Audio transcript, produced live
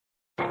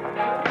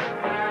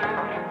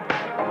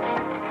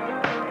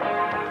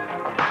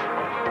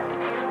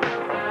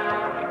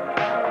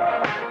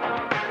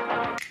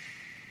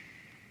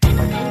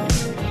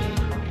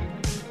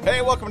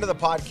welcome to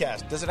the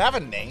podcast. Does it have a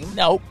name?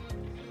 Nope.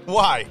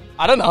 Why?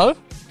 I don't know,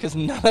 because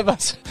none of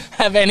us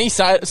have any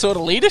sort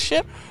of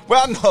leadership.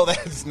 Well, no,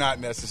 that's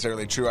not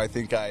necessarily true. I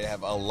think I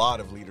have a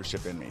lot of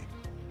leadership in me.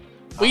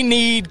 We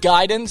need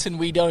guidance, and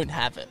we don't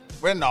have it.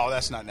 Well, no,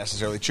 that's not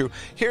necessarily true.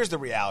 Here's the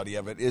reality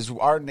of it, is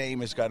our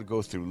name has got to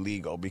go through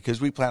legal because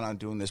we plan on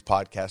doing this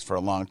podcast for a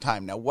long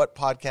time. Now, what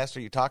podcast are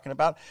you talking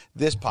about?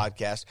 This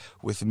podcast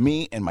with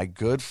me and my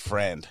good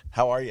friend.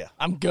 How are you?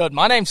 I'm good.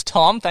 My name's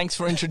Tom. Thanks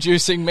for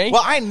introducing me.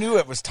 Well, I knew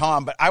it was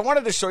Tom, but I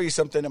wanted to show you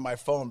something in my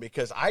phone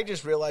because I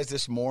just realized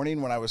this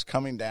morning when I was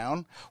coming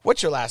down.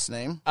 What's your last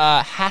name?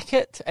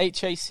 Hackett,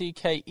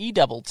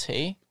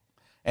 Hackett.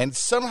 And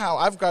somehow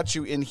I've got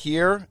you in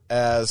here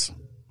as...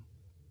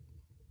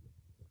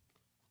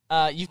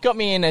 You've got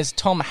me in as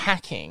Tom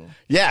Hacking.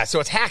 Yeah, so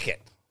it's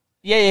Hackett.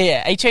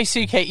 Yeah.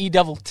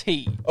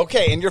 Hackett.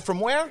 Okay, and you're from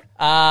where?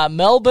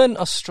 Melbourne,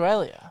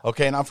 Australia.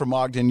 Okay, and I'm from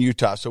Ogden,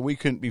 Utah, so we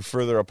couldn't be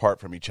further apart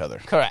from each other.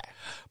 Correct.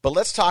 But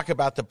let's talk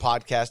about the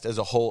podcast as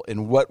a whole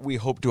and what we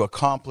hope to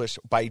accomplish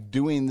by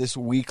doing this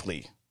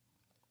weekly.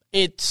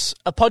 It's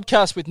a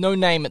podcast with no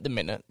name at the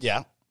minute.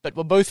 Yeah. But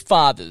we're both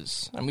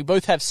fathers, and we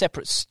both have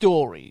separate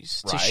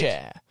stories to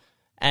share.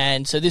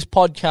 And so this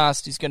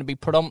podcast is going to be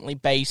predominantly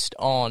based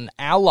on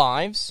our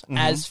lives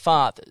as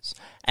fathers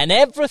and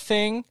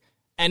everything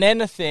and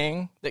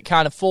anything that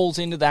kind of falls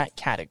into that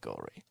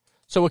category.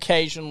 So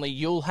occasionally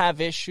you'll have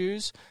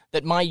issues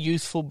that my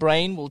youthful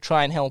brain will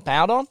try and help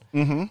out on,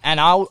 and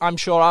I'm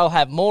sure I'll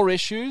have more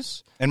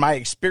issues. And my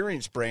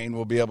experienced brain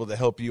will be able to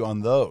help you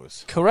on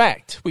those.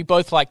 Correct. We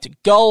both like to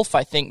golf.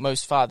 I think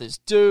most fathers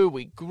do.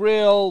 We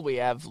grill. We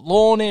have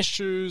lawn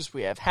issues.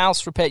 We have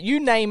house repair. You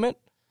name it,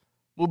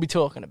 we'll be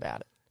talking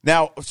about it.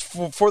 Now,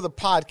 for the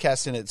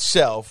podcast in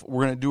itself,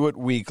 we're going to do it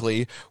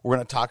weekly. We're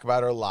going to talk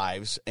about our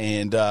lives,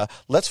 and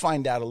let's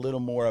find out a little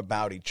more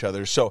about each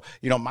other. So,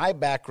 my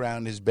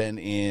background has been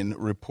in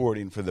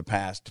reporting for the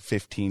past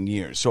 15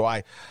 years. So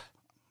I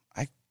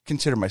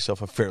consider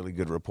myself a fairly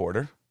good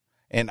reporter,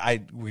 and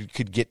we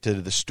could get to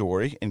the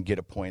story and get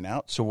a point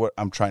out. So what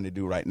I'm trying to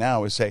do right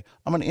now is say,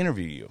 I'm going to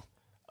interview you.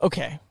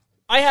 Okay.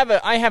 I have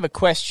a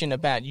question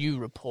about you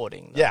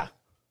reporting, though. Yeah.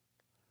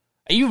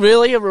 Are you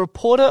really a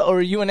reporter, or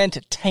are you an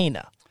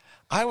entertainer?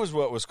 I was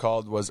what was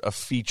called a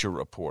feature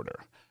reporter.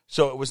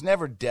 So it was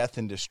never death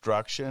and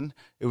destruction.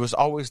 It was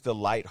always the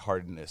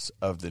lightheartedness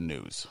of the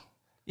news.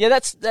 Yeah,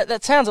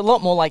 that sounds a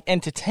lot more like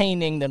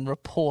entertaining than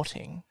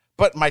reporting.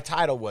 But my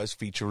title was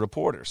feature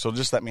reporter, so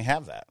just let me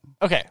have that.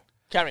 Okay,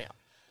 carry on.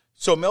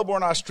 So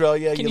Melbourne,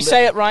 Australia. Can you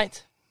say it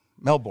right?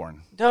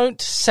 Melbourne. Don't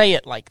say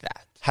it like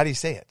that. How do you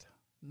say it?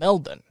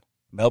 Melbourne.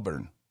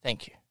 Melbourne.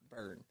 Thank you.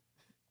 Burn.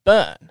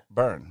 Burn.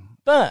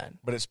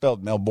 But it's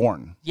spelled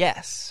Melbourne.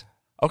 Yes.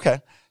 Okay.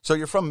 So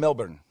you're from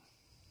Melbourne.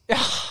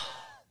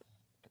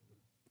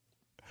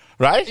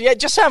 Right? Yeah,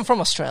 just say I'm from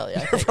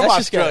Australia. You're from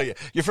Australia.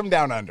 You're from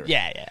down under.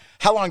 Yeah.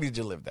 How long did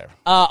you live there?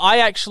 I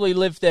actually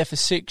lived there for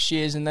 6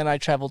 years, and then I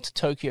traveled to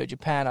Tokyo,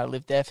 Japan. I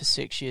lived there for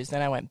 6 years.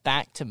 Then I went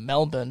back to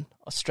Melbourne,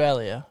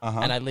 Australia,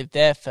 and I lived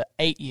there for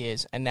 8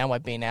 years, and now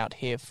I've been out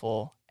here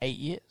for 8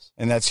 years.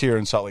 And that's here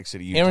in Salt Lake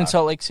City, Utah. Here in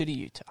Salt Lake City,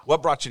 Utah.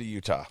 What brought you to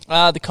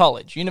Utah? The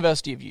college,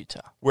 University of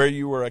Utah. Where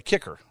you were a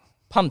kicker.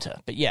 Punter,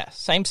 but yeah,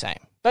 same,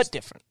 but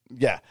different.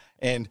 Yeah.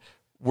 And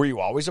were you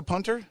always a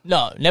punter?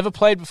 No, never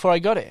played before I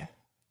got here.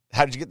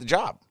 How did you get the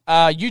job?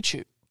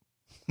 YouTube.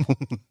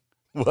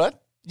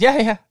 What?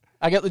 Yeah.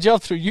 I got the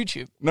job through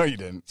YouTube. No, you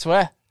didn't.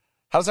 Swear.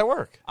 How does that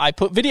work? I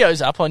put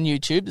videos up on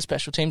YouTube. The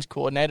special teams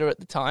coordinator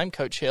at the time,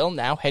 Coach Hill,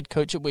 now head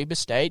coach at Weber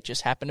State,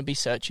 just happened to be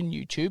searching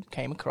YouTube,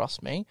 came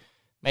across me,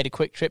 made a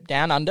quick trip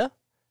down under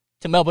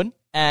to Melbourne,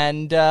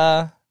 and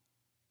the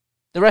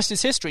rest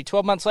is history.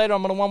 12 months later,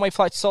 I'm on a one-way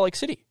flight to Salt Lake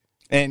City.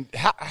 And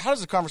how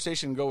does the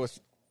conversation go with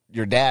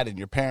your dad and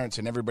your parents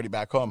and everybody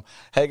back home?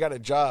 Hey, I got a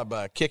job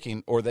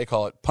kicking, or they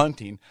call it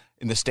punting,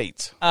 in the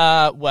States.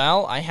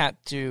 Well, I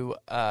had to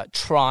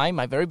try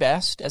my very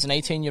best as an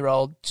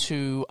 18-year-old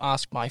to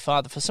ask my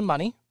father for some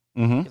money,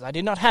 because I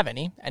did not have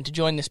any, and to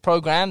join this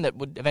program that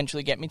would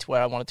eventually get me to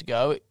where I wanted to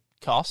go. It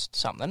cost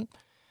something.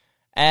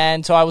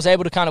 And so I was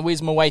able to kind of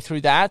whiz my way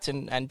through that,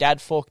 and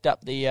Dad forked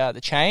up the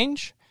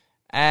change.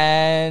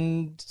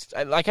 And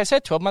like I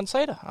said, 12 months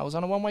later, I was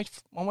on a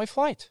one-way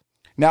flight.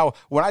 Now,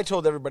 when I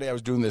told everybody I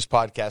was doing this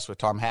podcast with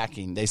Tom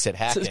Hacking, they said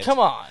Hackett. Come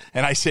on.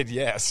 And I said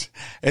yes.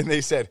 And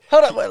they said...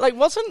 Hold on, like,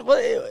 wasn't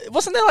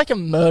there like a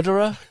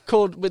murderer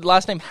called with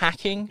last name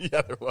Hacking?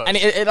 Yeah, there was. And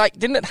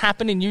didn't it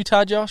happen in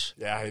Utah, Josh?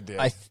 Yeah, it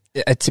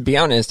did. To be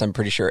honest, I'm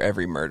pretty sure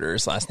every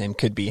murderer's last name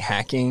could be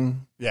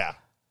Hacking. Yeah.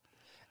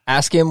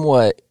 Ask him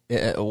what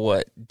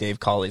Dave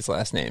Cawley's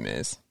last name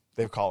is.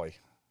 Dave Cawley.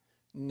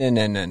 No.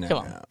 Come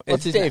on.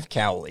 It's Dave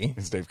Cowley.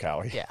 It's Dave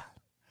Cowley. Yeah.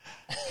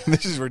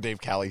 This is where Dave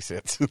Cowley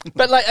sits.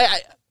 But like,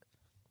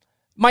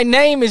 my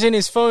name is in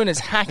his phone as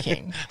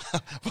Hacking.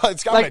 Well,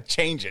 it's got to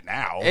change it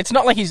now. It's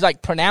not like he's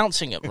like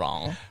pronouncing it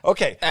wrong.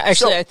 Okay.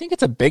 Actually, I think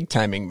it's a big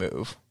timing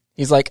move.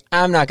 He's like,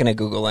 I'm not going to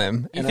Google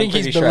him. You think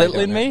he's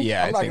belittling me?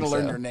 Yeah, I'm not going to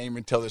learn your name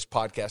until this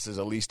podcast is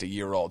at least a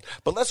year old.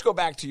 But let's go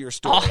back to your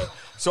story.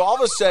 So all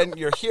of a sudden,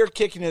 you're here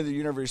kicking into the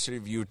University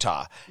of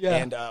Utah. Yeah.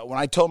 And when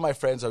I told my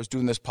friends I was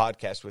doing this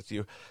podcast with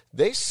you,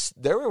 they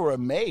were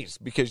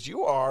amazed because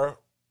you are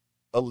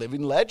a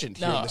living legend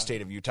here in the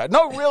state of Utah.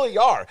 No, really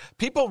are.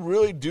 People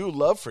really do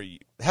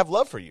have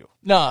love for you.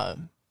 No.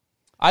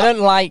 I don't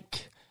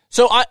like...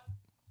 So I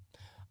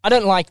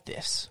don't like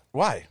this.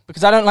 Why?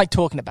 Because I don't like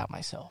talking about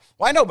myself.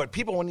 Well, I know, but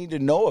people need to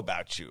know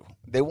about you.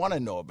 They want to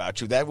know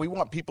about you. That we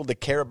want people to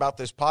care about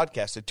this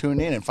podcast, to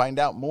tune in and find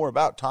out more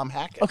about Tom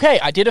Hackett. Okay,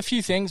 I did a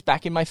few things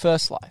back in my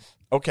first life.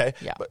 Okay.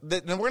 Yeah. But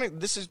then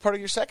this is part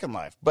of your second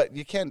life, but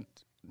you can't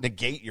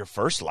negate your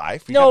first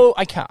life.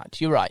 I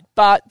can't. You're right.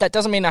 But that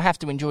doesn't mean I have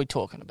to enjoy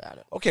talking about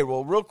it. Okay,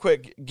 well, real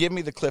quick, give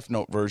me the Cliff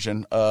Note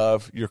version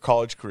of your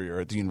college career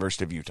at the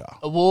University of Utah.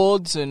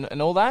 Awards and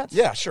all that?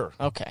 Yeah, sure.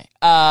 Okay.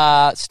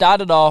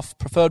 Started off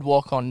preferred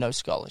walk-on, no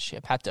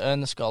scholarship. Had to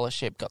earn the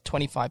scholarship. Got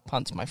 25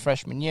 punts my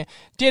freshman year.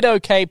 Did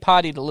okay.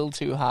 Partied a little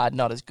too hard.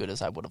 Not as good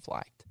as I would have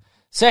liked.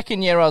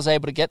 Second year, I was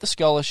able to get the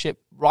scholarship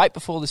right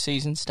before the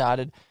season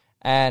started.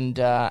 And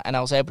I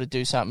was able to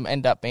do something,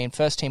 end up being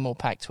first team All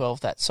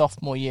Pac-12 that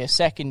sophomore year.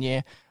 Second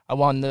year, I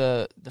won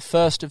the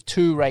first of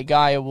 2 Ray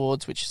Guy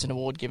Awards, which is an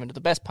award given to the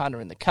best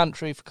punter in the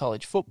country for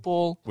college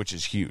football. Which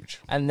is huge.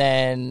 And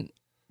then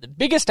the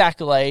biggest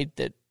accolade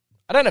that,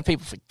 I don't know if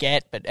people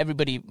forget, but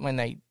everybody, when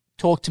they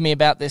talk to me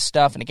about this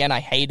stuff, and again,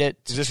 I hate it.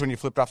 Is this when you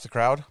flipped off the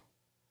crowd?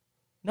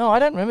 No, I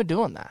don't remember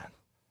doing that.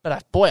 But I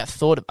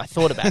thought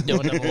about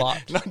doing it a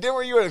lot. No,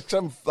 were you at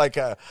some, like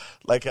a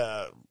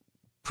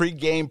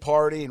pre-game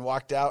party and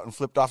walked out and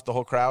flipped off the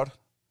whole crowd?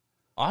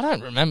 I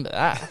don't remember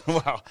that.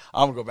 Well,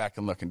 I'm going to go back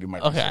and look and do my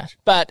research.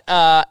 But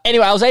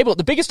anyway,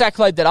 the biggest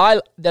accolade that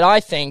I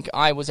think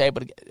I was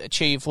able to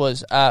achieve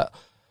was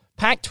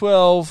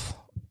Pac-12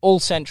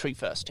 All-Century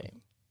First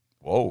Team.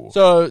 Whoa.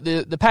 So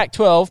the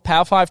Pac-12,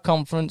 Power 5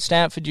 Conference,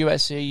 Stanford,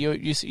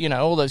 USC, you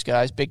know, all those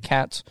guys, big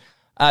cats.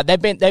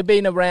 They've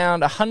been around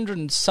 100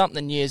 and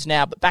something years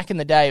now, but back in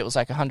the day it was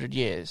like 100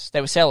 years.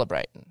 They were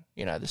celebrating,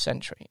 you know, the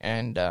century.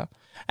 And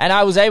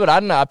I was able to, I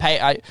don't know,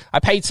 I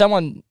paid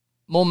someone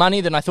more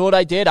money than I thought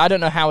I did. I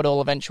don't know how it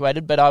all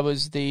eventuated, but I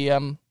was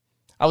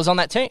on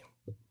that team.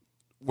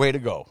 Way to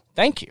go.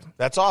 Thank you.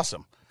 That's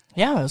awesome.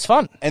 Yeah, it was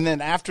fun. And then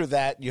after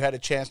that, you had a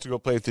chance to go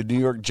play with the New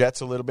York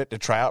Jets a little bit to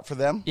try out for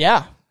them?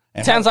 Yeah.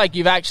 And it sounds like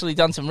you've actually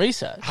done some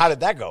research. How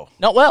did that go?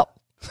 Not well.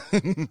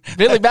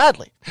 Really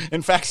badly.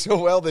 In fact, so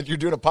well that you're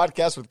doing a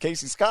podcast with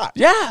Casey Scott.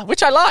 Yeah,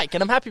 which I like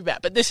and I'm happy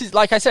about. But this is,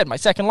 like I said, my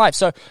second life.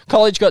 So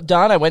college got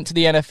done. I went to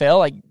the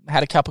NFL. I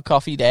had a cup of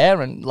coffee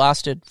there and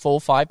lasted 4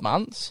 or 5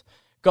 months.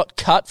 Got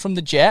cut from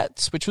the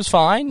Jets, which was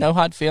fine. No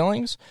hard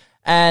feelings.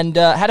 And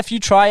had a few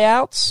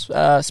tryouts,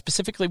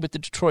 specifically with the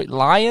Detroit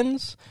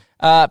Lions.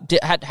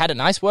 Had a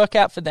nice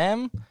workout for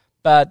them.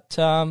 But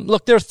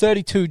look, there are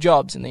 32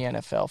 jobs in the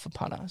NFL for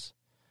punters.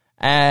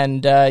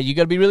 And you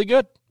got to be really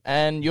good.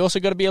 And you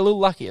also got to be a little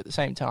lucky at the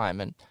same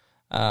time. And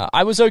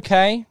I was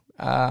okay.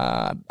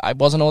 I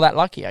wasn't all that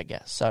lucky, I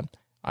guess. So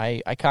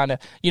I kind of,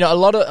 you know, a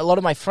lot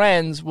of my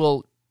friends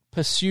will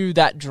pursue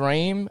that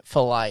dream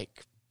for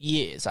like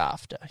years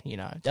after. You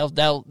know,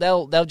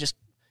 they'll just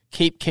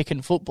keep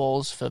kicking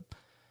footballs for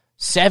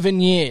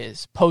 7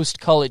 years post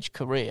college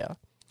career.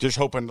 Just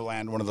hoping to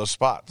land one of those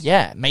spots.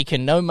 Yeah,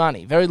 making no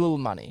money, very little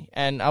money.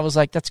 And I was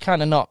like, that's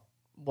kind of not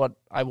what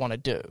I want to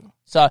do.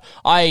 So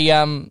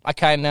I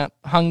kind of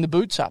hung the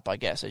boots up, I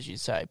guess, as you'd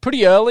say.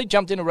 Pretty early,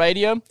 jumped into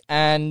radio,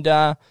 and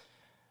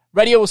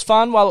radio was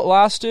fun while it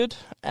lasted.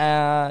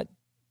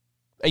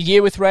 A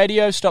year with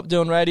radio, stopped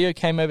doing radio,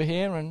 came over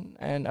here,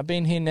 and I've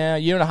been here now a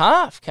year and a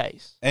half,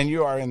 Case. And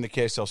you are in the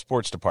KSL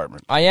sports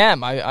department. I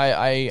am.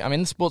 I'm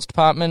in the sports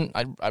department.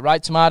 I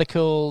write some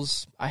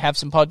articles. I have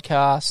some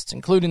podcasts,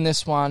 including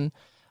this one.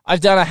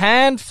 I've done a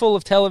handful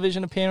of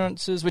television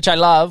appearances, which I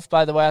love,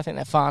 by the way. I think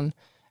they're fun.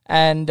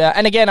 And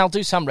again, I'll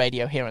do some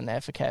radio here and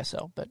there for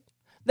KSL, but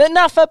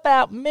enough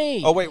about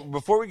me. Oh, wait,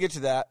 before we get to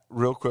that,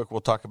 real quick,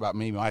 we'll talk about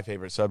me, my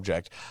favorite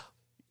subject.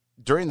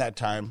 During that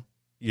time,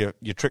 you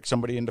tricked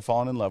somebody into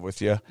falling in love with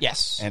you.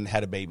 Yes. And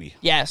had a baby.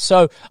 Yeah,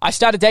 so I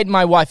started dating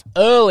my wife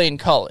early in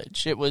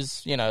college. It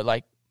was, you know,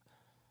 like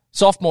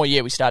sophomore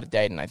year we started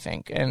dating, I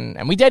think.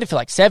 And we dated for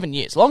like 7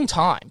 years. Long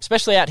time,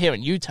 especially out here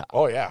in Utah.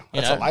 Oh, yeah.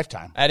 That's a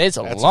lifetime. That is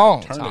a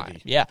long time.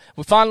 Yeah.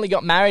 We finally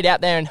got married out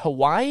there in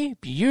Hawaii.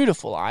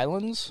 Beautiful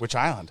islands. Which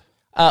island?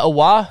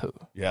 Oahu.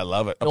 Yeah, I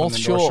love it. Up North in the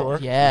Shore. North Shore?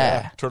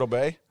 Yeah. Turtle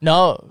Bay?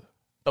 No.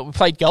 But we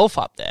played golf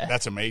up there.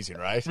 That's amazing,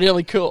 right?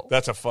 Really cool.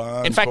 That's a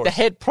fun In fact, course. the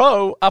head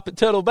pro up at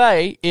Turtle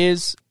Bay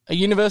is a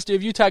University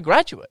of Utah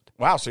graduate.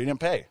 Wow, so you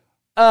didn't pay?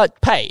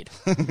 Paid.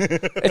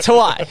 It's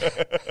Hawaii.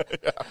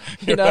 Yeah,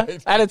 you know?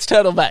 right. And it's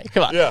Turtle Bay.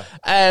 Come on. Yeah.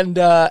 And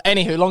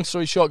anywho, long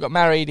story short, got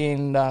married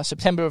in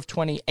September of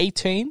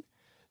 2018.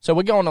 So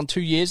we're going on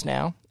 2 years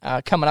now,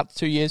 coming up to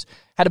 2 years.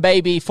 Had a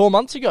baby 4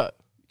 months ago.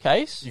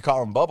 Case? You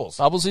call him Bubbles.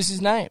 Bubbles is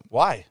his name.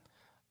 Why?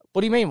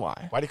 What do you mean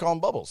why? Why do you call him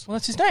Bubbles? Well,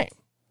 that's his name.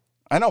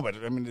 I know, but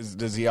I mean,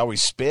 does he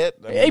always spit?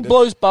 I mean, He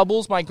blows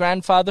bubbles. My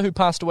grandfather, who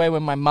passed away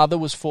when my mother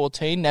was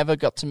 14, never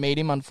got to meet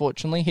him,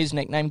 unfortunately. His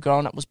nickname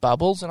growing up was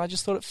Bubbles, and I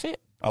just thought it fit.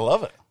 I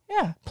love it.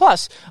 Yeah.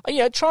 Plus,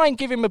 try and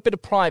give him a bit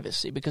of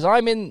privacy, because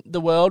I'm in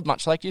the world,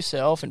 much like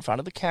yourself, in front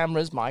of the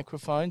cameras,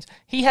 microphones.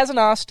 He hasn't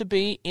asked to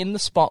be in the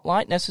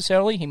spotlight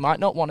necessarily. He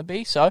might not want to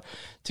be. So,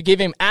 to give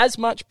him as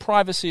much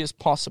privacy as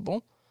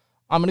possible,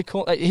 I'm going to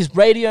call his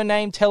radio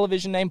name,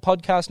 television name,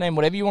 podcast name,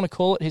 whatever you want to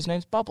call it, his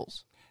name's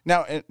Bubbles.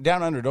 Now,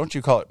 down under, don't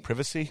you call it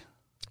privacy?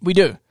 We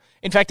do.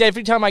 In fact,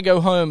 every time I go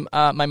home,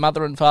 my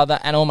mother and father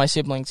and all my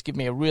siblings give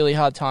me a really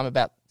hard time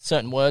about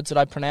certain words that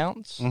I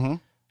pronounce,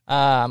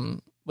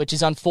 which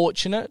is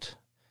unfortunate.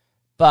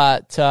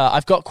 But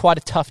I've got quite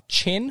a tough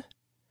chin,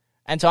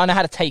 and so I know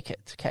how to take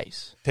it,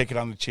 Case. Take it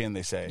on the chin,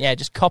 they say. Yeah,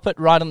 just cop it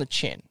right on the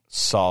chin.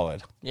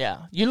 Solid.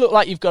 Yeah. You look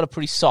like you've got a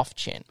pretty soft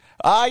chin.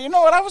 You know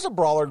what? I was a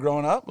brawler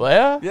growing up.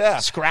 Well, Yeah.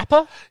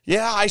 Scrapper?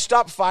 Yeah, I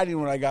stopped fighting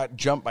when I got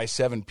jumped by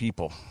 7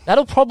 people.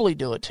 That'll probably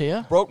do it to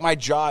you. Broke my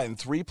jaw in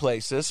 3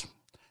 places.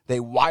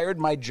 They wired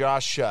my jaw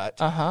shut.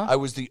 Uh-huh. I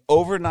was the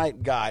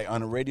overnight guy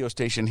on a radio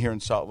station here in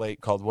Salt Lake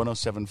called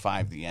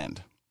 107.5 The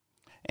End.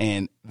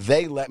 And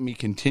they let me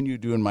continue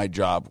doing my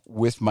job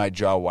with my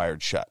jaw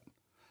wired shut.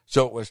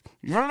 So it was,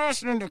 you're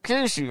listening to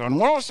Casey on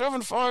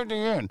 107.5 The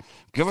End.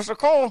 Give us a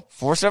call,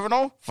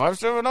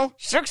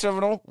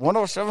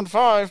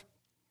 470-570-670-1075.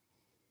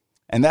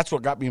 And that's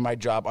what got me my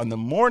job on the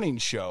morning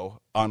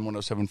show on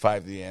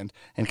 107.5 The End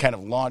and kind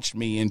of launched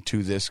me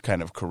into this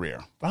kind of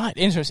career. Right,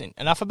 interesting.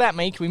 Enough about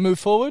me. Can we move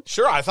forward?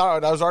 Sure, I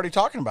thought I was already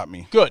talking about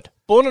me. Good.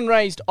 Born and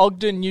raised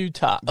Ogden,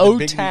 Utah.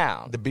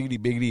 O-Town. The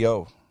biggity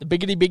O. The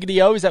biggity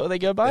O, is that what they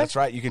go by? That's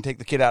right. You can take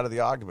the kid out of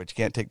the Ogden, but you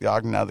can't take the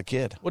Ogden out of the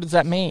kid. What does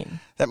that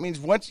mean? That means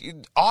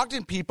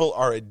Ogden people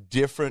are a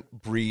different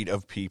breed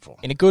of people.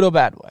 In a good or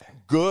bad way?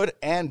 Good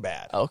and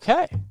bad.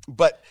 Okay.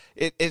 But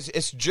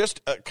it's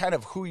just kind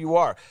of who you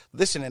are.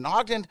 Listen, in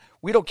Ogden,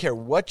 we don't care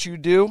what you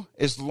do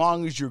as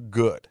long as you're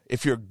good.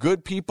 If you're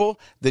good people,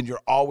 then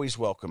you're always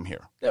welcome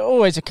here. There are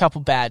always a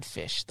couple bad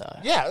fish, though.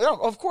 Yeah,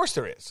 of course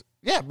there is.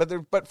 Yeah,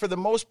 but for the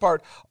most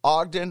part,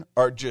 Ogden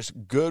are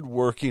just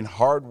good-working,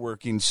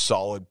 hard-working,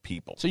 solid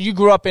people. So you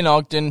grew up in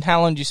Ogden.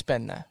 How long did you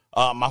spend there?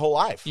 My whole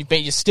life.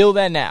 You're still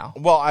there now?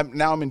 Well,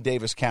 I'm in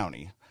Davis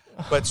County.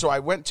 But so I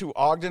went to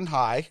Ogden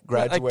High,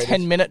 graduated. Like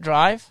 10-minute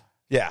drive?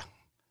 Yeah.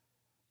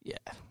 Yeah.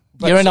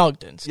 You're in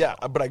Ogden still. Yeah,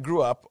 but I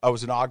grew up. I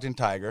was an Ogden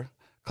Tiger,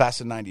 class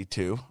of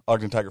 92.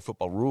 Ogden Tiger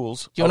football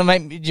rules. Do you want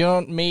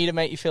me to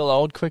make you feel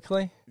old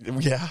quickly?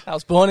 Yeah. I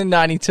was born in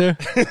 92.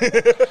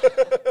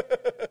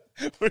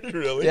 Were you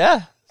really?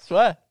 Yeah,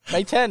 swear.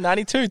 May 10,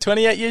 92,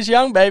 28 years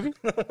young, baby.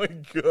 Oh, my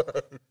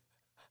God.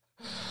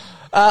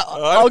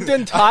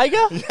 Ogden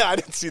Tiger? Yeah, I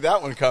didn't see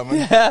that one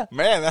coming. Yeah.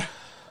 Man,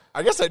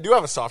 I guess I do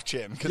have a soft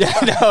chin. Yeah,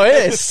 no,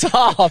 it is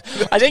soft.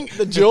 I think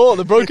the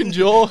broken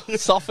jaw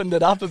softened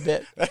it up a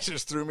bit. That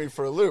just threw me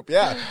for a loop,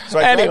 yeah. So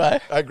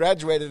I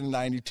graduated in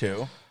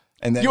 92.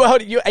 And then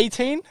You're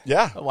 18?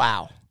 Yeah.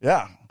 Wow.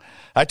 Yeah.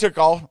 I took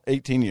all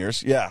 18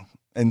 years, yeah.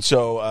 And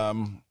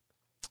so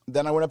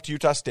then I went up to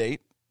Utah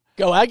State.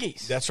 Go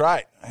Aggies. That's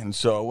right. And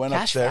so I went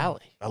Cache up there.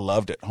 Valley. I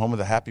loved it. Home of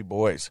the Happy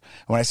Boys.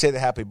 When I say the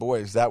Happy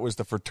Boys, that was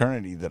the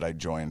fraternity that I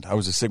joined. I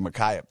was a Sigma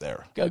Chi up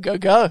there. Go, go,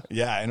 go.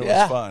 Yeah, and it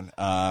was fun.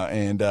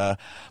 And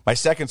my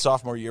second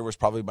sophomore year was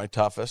probably my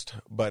toughest.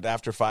 But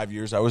after 5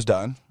 years, I was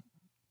done.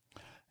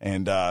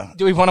 And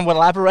do we want to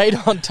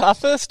elaborate on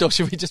toughest, or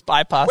should we just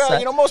bypass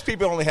that? Well, most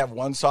people only have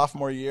one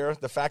sophomore year.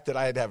 The fact that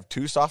I had to have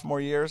 2 sophomore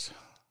years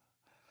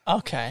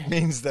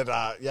means that,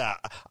 You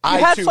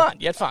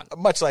had fun.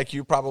 Much like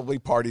you, probably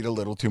partied a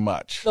little too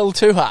much. A little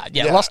too hard.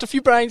 Yeah, lost a few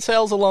brain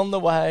cells along the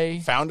way.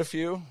 Found a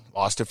few,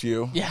 lost a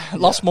few. Yeah,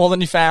 lost more than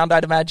you found,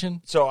 I'd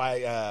imagine. So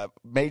I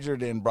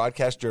majored in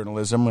broadcast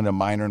journalism and a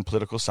minor in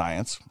political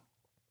science.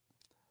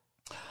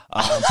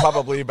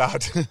 Probably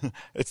about,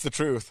 it's the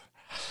truth.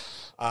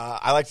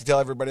 I like to tell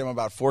everybody I'm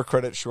about 4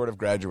 credits short of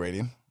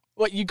graduating.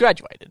 What, you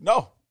graduated?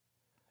 No.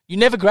 You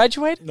never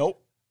graduated?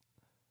 Nope.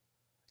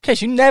 Okay,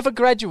 so you never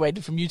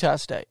graduated from Utah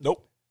State?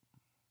 Nope.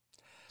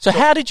 So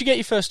how did you get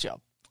your first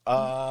job?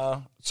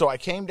 So I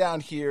came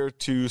down here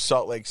to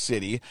Salt Lake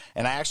City,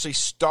 and I actually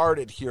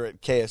started here at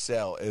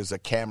KSL as a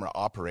camera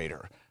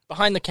operator.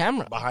 Behind the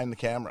camera? Behind the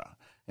camera.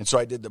 And so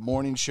I did the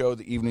morning show,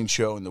 the evening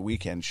show, and the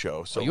weekend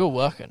show. So you were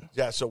working.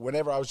 Yeah, so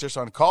whenever I was just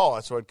on call,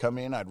 that's when I'd come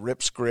in. I'd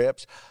rip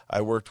scripts. I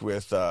worked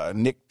with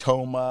Nick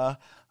Toma,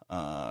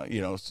 a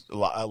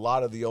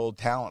lot of the old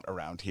talent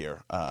around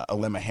here.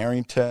 Alema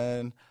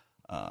Harrington,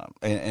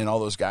 and all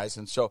those guys.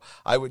 And so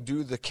I would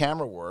do the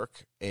camera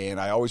work,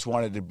 and I always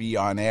wanted to be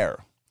on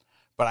air.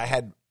 But I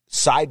had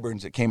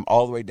sideburns that came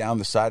all the way down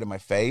the side of my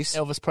face.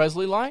 Elvis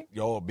Presley-like?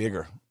 Oh,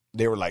 bigger.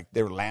 They were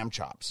lamb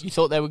chops. You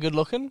thought they were good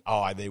looking?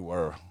 Oh, they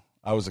were.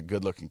 I was a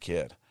good-looking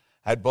kid.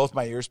 I had both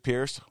my ears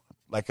pierced,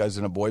 like I was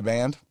in a boy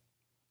band.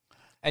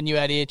 And you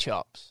had ear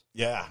chops.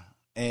 Yeah.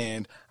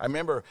 And I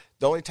remember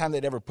the only time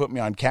they'd ever put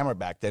me on camera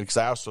back then, because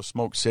I also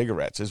smoked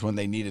cigarettes, is when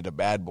they needed a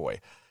bad boy.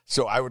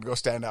 So I would go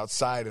stand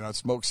outside and I'd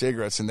smoke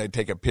cigarettes, and they'd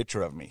take a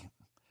picture of me.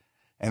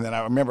 And then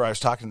I remember I was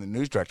talking to the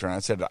news director, and I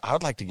said, I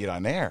would like to get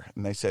on air.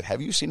 And they said,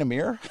 have you seen a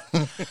mirror?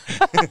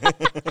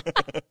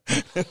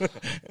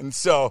 And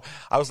so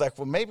I was like,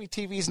 well, maybe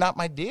TV's not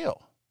my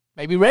deal.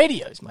 Maybe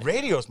radio's my deal.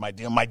 Radio's my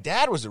deal. My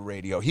dad was a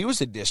radio. He was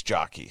a disc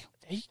jockey.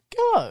 There you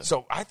go.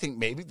 So I think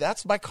maybe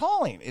that's my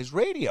calling, is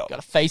radio. Got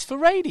a face for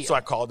radio. So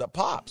I called up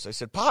Pops. I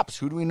said, Pops,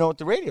 who do we know at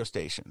the radio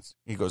stations?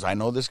 He goes, I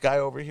know this guy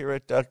over here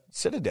at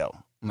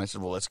Citadel. And I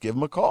said, well, let's give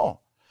him a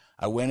call.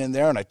 I went in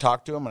there and I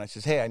talked to him and I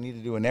said, hey, I need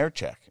to do an air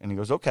check. And he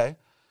goes, okay.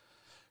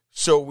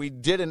 So we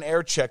did an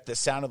air check that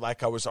sounded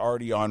like I was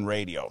already on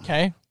radio.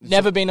 Okay.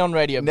 Never been on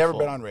radio Never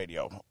before. been on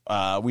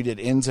radio. We did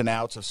ins and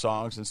outs of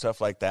songs and stuff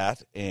like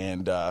that.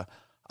 And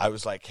I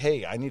was like,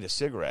 hey, I need a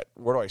cigarette.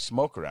 Where do I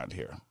smoke around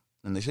here?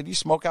 And they said, you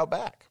smoke out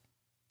back.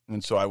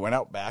 And so I went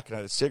out back and I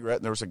had a cigarette,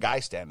 and there was a guy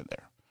standing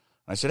there.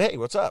 And I said, hey,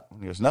 what's up?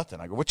 And he goes, nothing.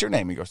 I go, what's your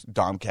name? He goes,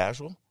 Dom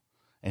Casual.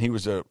 And he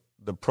was the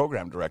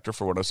program director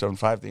for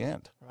 107.5 The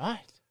End. Right.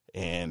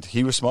 And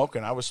he was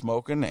smoking, I was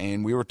smoking,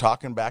 and we were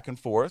talking back and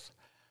forth.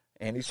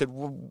 And he said,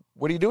 well,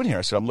 what are you doing here?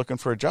 I said, I'm looking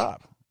for a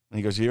job. And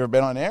he goes, you ever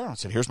been on air? I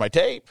said, here's my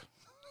tape.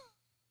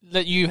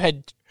 That you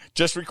had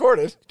Just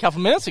recorded. a couple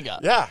minutes ago.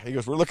 Yeah. He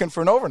goes, we're looking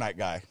for an overnight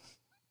guy.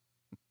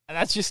 And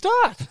that's your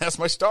start. That's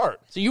my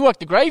start. So you worked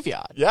the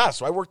graveyard. Yeah,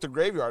 so I worked the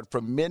graveyard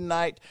from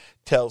midnight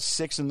till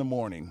 6 in the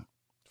morning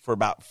for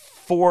about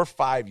 4 or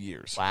 5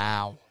 years.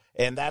 Wow.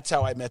 And that's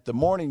how I met the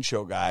morning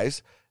show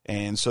guys.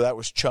 And so that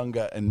was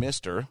Chunga and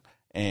Mister,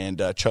 and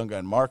Chunga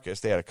and Marcus.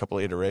 They had a couple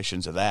of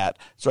iterations of that.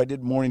 So I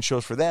did morning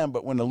shows for them.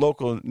 But when the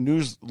local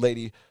news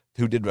lady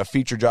who did a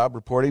feature job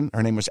reporting,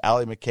 her name was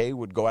Allie McKay,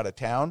 would go out of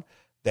town,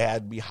 they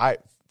had me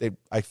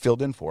I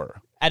filled in for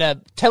her. At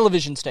a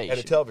television station. At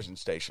a television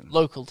station.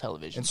 Local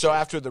television. And so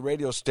after the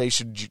radio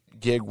station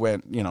gig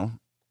went,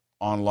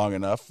 on long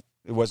enough,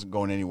 it wasn't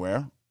going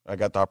anywhere. I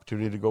got the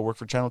opportunity to go work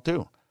for Channel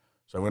 2.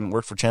 So I went and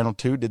worked for Channel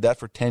 2, did that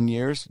for 10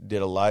 years,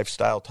 did a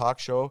lifestyle talk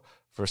show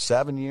for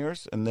 7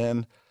 years, and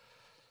then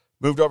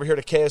moved over here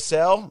to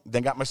KSL,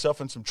 then got myself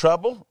in some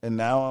trouble, and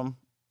now I'm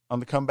on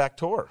the comeback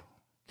tour.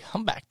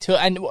 Comeback tour.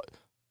 And what,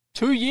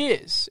 2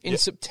 years in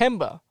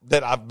September.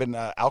 That I've been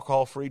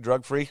alcohol-free,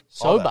 drug-free.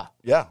 Sober.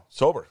 Yeah,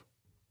 sober.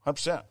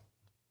 100%.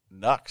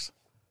 Nux.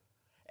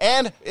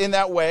 And in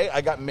that way, I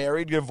got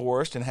married,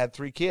 divorced, and had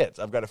 3 kids.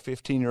 I've got a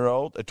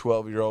 15-year-old, a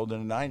 12-year-old,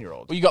 and a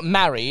 9-year-old. Well, you got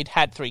married,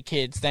 had 3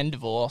 kids, then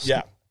divorced.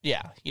 Yeah.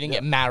 Yeah. You didn't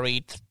get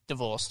married,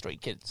 divorced 3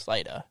 kids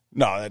later.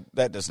 No,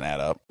 that doesn't add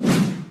up.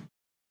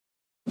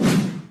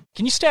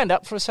 Can you stand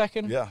up for a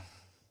second? Yeah.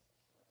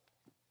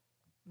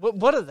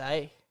 What are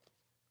they?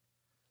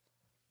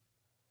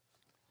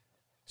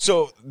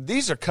 So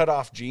these are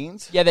cut-off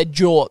jeans? Yeah, they're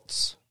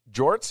jorts.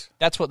 Jorts?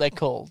 That's what they're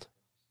called.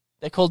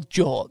 They're called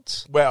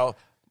jorts. Well,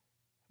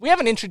 we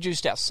haven't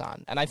introduced our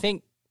son, and I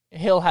think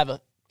he'll have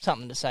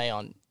something to say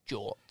on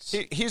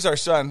jorts. he's our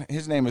son.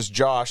 His name is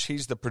Josh.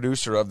 He's the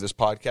producer of this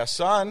podcast.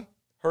 Son,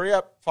 hurry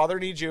up. Father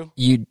needs you.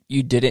 You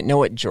didn't know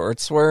what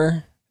jorts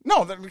were?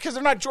 No, because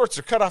they're not jorts.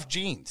 They're cut-off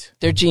jeans.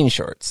 They're jean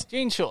shorts.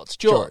 Jean shorts,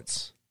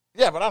 jorts.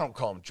 Yeah, but I don't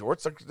call them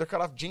jorts. They're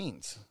cut-off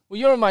jeans. Well,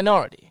 you're a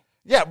minority.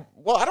 Yeah,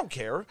 well, I don't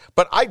care.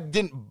 But I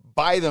didn't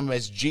buy them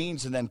as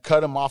jeans and then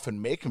cut them off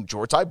and make them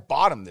jorts. I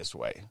bought them this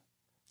way.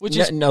 Which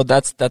is, No,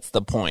 that's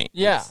the point.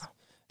 yeah,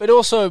 but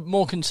also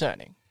more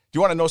concerning. Do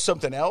you want to know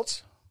something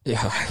else? Yeah,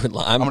 I'm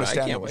going to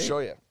stand up and show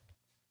you.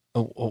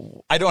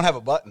 I don't have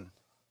a button,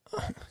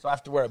 so I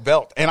have to wear a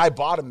belt. And I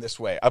bought them this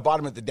way. I bought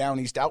them at the Down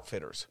East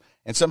Outfitters.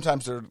 And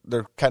sometimes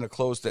they're kind of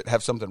clothes that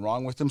have something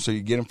wrong with them, so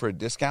you get them for a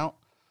discount.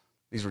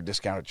 These were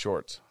discounted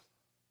shorts.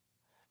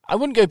 I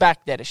wouldn't go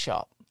back there to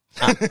shop.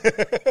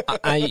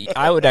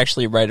 I would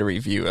actually write a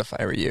review if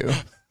I were you.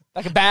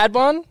 Like a bad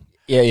one?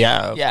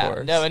 Yeah, of Yeah,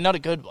 course. no, not a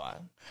good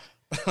one.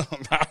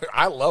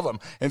 I love them.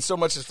 And so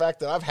much the fact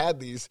that I've had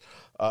these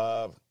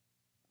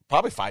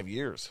probably 5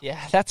 years.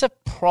 Yeah, that's a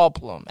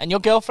problem. And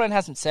your girlfriend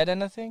hasn't said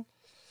anything?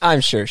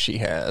 I'm sure she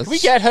has. Can we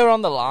get her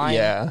on the line?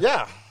 Yeah.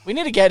 Yeah. We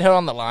need to get her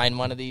on the line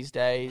one of these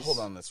days. Hold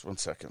on this 1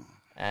 second.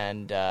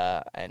 And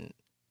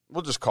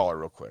We'll just call her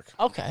real quick.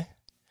 okay.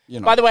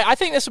 By the way, I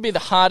think this will be the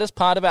hardest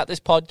part about this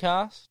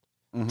podcast.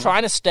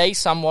 Trying to stay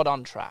somewhat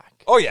on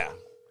track. Oh, yeah.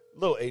 A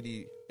little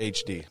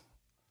ADHD.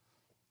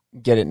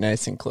 Get it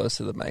nice and close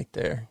to the mic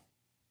there.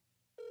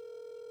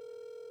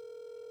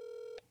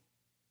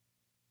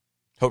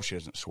 Hope she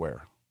doesn't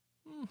swear.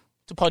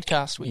 It's a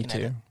podcast. We Me can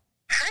too. edit.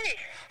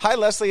 Hi,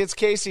 Leslie. It's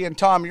Casey and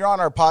Tom. You're on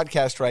our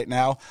podcast right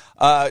now.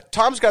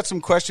 Tom's got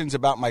some questions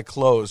about my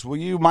clothes. Will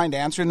you mind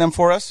answering them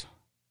for us?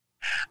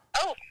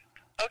 Oh,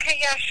 okay,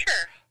 yeah,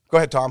 sure. Go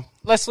ahead, Tom.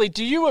 Leslie,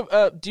 do you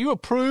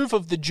approve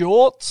of the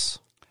jorts?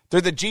 They're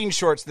the jean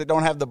shorts that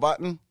don't have the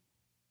button.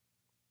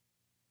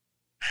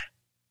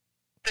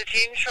 The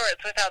jean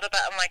shorts without the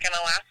button, like an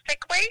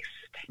elastic waist?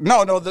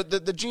 No,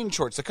 the jean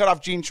shorts, the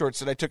cut-off jean shorts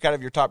that I took out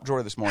of your top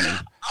drawer this morning.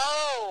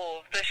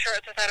 Oh, the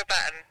shorts without a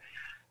button.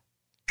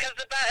 Because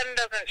the button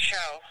doesn't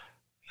show.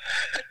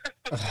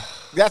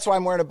 That's why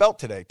I'm wearing a belt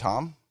today,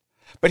 Tom.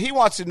 But he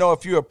wants to know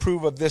if you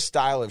approve of this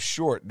style of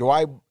short.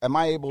 Am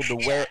I able to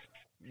wear?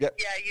 Yeah,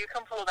 you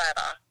can pull that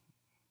off.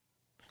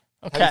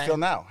 Okay. How do you feel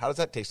now? How does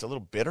that taste? A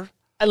little bitter?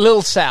 A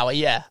little sour,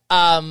 yeah.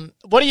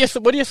 What are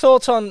your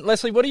thoughts on,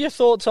 Leslie, what are your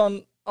thoughts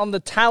on the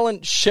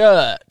talent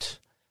shirt?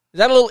 Is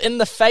that a little in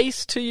the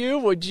face to you,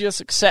 or would you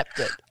just accept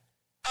it?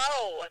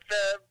 Oh,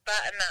 the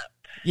button-up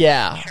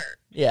shirt.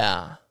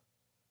 Yeah.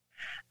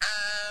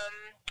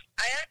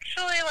 I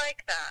actually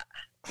like that.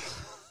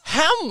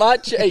 How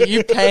much are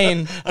you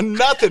paying?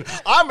 Nothing.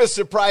 I'm as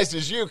surprised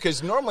as you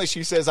because normally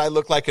she says I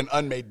look like an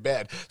unmade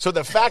bed. So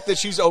the fact that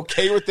she's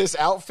okay with this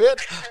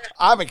outfit,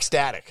 I'm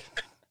ecstatic.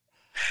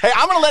 Hey,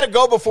 I'm going to let it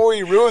go before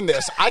we ruin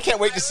this. I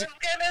can't wait to see. I was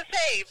going to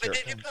say, but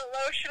did you put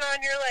lotion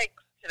on your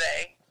legs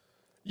today?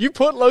 You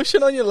put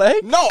lotion on your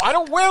leg? No, I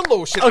don't wear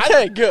lotion.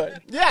 Okay,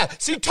 good. Yeah.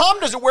 See, Tom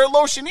doesn't wear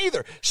lotion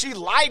either. She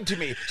lied to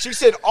me. She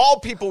said all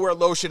people wear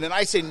lotion, and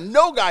I say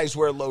no guys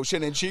wear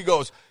lotion, and she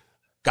goes,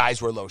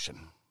 guys wear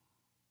lotion.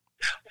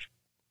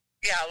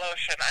 Yeah,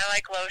 lotion. I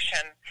like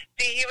lotion.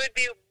 See, he would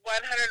be 100%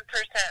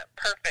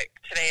 perfect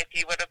today if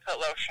he would have put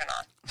lotion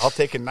on. I'll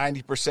take a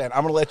 90%. I'm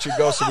going to let you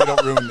go so we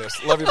don't ruin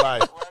this. Love you, bye.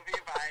 Love you,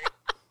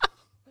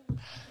 bye.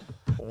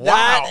 Wow.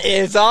 That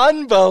is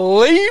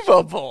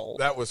unbelievable.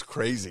 That was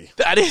crazy.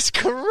 That is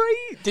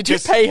crazy. Did you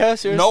pay her,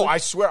 seriously? No, I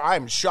swear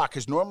I'm shocked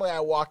because normally I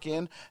walk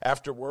in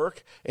after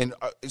work and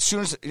as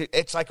soon as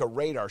it's like a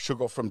radar, she'll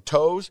go from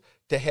toes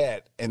to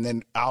head and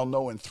then I'll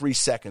know in 3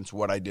 seconds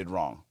what I did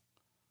wrong.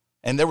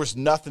 And there was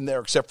nothing there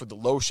except for the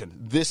lotion.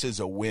 This is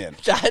a win.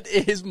 That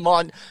is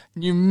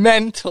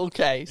monumental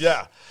case.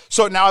 Yeah.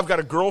 So now I've got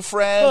a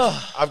girlfriend,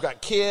 I've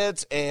got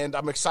kids, and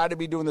I'm excited to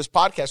be doing this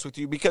podcast with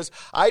you because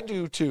I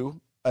do, too,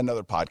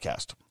 another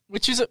podcast.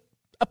 Which is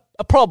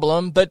a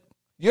problem, but...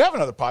 You have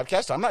another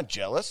podcast. I'm not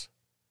jealous.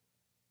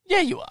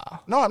 Yeah, you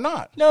are. No, I'm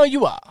not. No,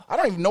 you are. I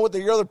don't even know what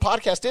your other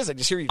podcast is. I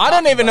just hear you I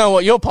don't even know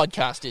what your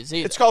podcast is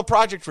either. It's called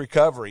Project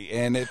Recovery,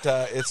 and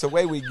it's a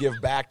way we give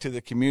back to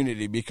the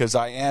community because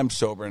I am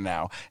sober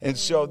now. And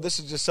so this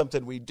is just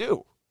something we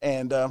do.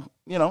 And,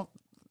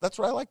 that's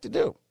what I like to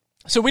do.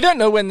 So we don't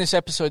know when this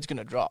episode's going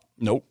to drop.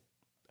 Nope.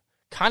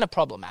 Kind of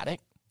problematic.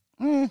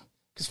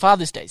 Because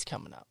Father's Day's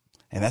coming up.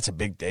 And that's a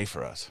big day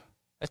for us.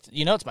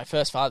 It's my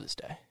first Father's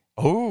Day.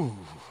 Oh.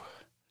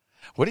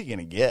 What are you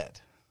going to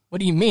get? What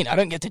do you mean? I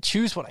don't get to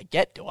choose what I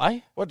get, do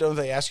I? What, don't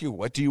they ask you,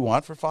 what do you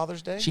want for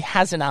Father's Day? She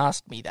hasn't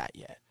asked me that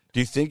yet. Do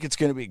you think it's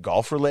going to be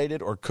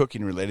golf-related or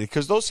cooking-related?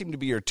 Because those seem to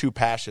be your two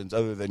passions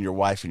other than your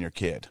wife and your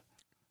kid.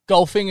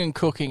 Golfing and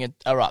cooking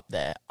are up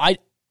there. I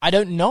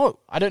don't know.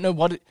 I don't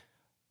know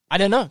I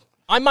don't know.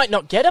 I might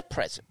not get a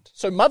present.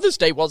 So Mother's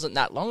Day wasn't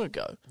that long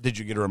ago. Did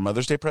you get her a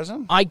Mother's Day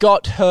present? I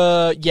got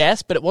her,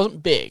 yes, but it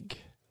wasn't big.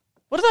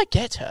 What did I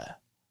get her?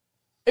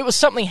 It was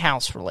something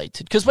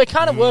house-related, because we're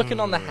kind of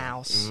working on the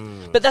house.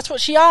 But that's what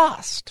she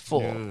asked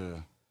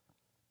for.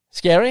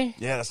 Scary?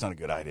 Yeah, that's not a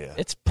good idea.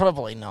 It's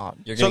probably not.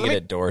 You're going to get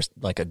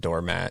a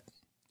doormat.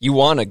 You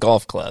want a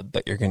golf club,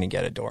 but you're going to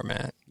get a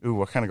doormat. Ooh,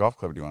 what kind of golf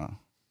club do you want?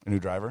 A new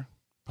driver?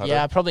 Putter?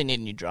 Yeah, I probably need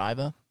a new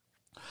driver.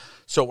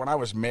 So when I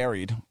was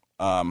married,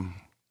 it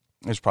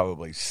was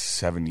probably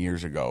 7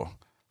 years ago,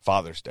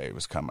 Father's Day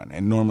was coming.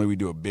 And normally we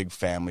do a big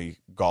family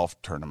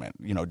golf tournament.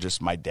 Just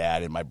my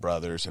dad and my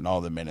brothers and all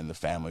the men in the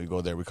family. We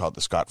go there. We call it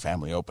the Scott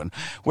Family Open,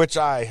 which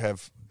I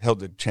have held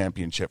the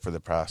championship for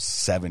the past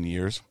 7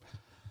 years.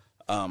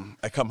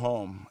 I come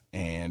home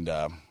and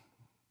there's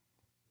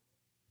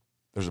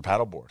a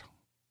paddleboard.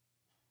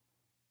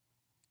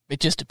 It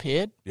just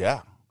appeared?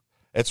 Yeah.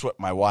 It's what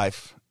my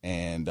wife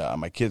and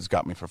my kids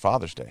got me for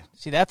Father's Day.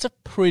 See, that's a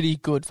pretty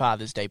good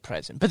Father's Day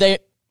present. But I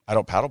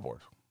don't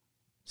paddleboard.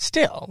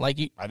 Still, I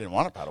didn't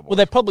want a paddleboard. Well,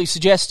 they're probably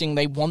suggesting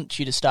they want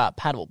you to start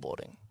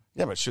paddleboarding.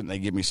 Yeah, but shouldn't they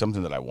give me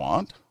something that I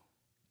want?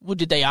 Well,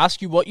 did they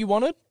ask you what you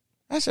wanted?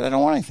 I said I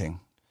don't want anything.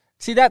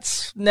 See,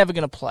 that's never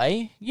going to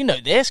play. You know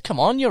this. Come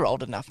on, you're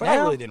old enough but now.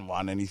 I really didn't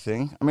want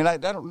anything. I mean, I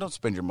don't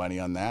spend your money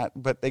on that,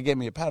 but they gave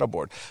me a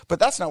paddleboard. But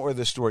that's not where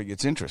this story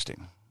gets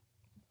interesting.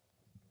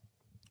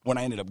 When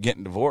I ended up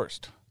getting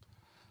divorced,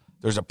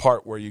 there's a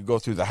part where you go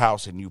through the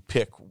house and you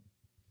pick,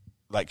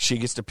 like she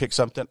gets to pick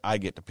something, I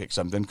get to pick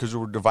something, because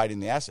we're dividing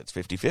the assets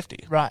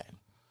 50-50. Right.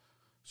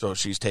 So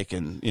she's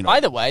taking, By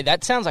the way,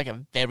 that sounds like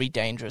a very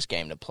dangerous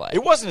game to play.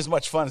 It wasn't as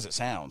much fun as it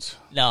sounds.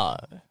 No.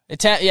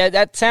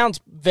 That sounds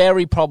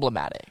very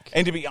problematic.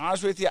 And to be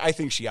honest with you, I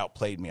think she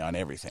outplayed me on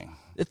everything.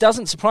 It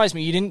doesn't surprise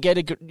me. You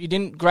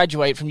didn't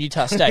graduate from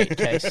Utah State,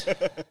 Case.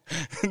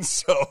 And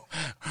so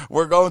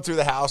we're going through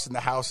the house, and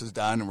the house is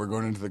done, and we're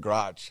going into the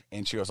garage.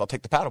 And she goes, I'll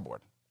take the paddleboard.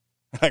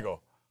 And I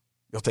go,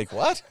 you'll take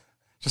what?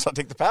 She goes, I'll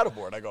take the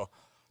paddleboard. I go,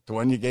 the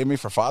one you gave me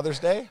for Father's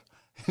Day?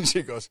 And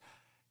she goes,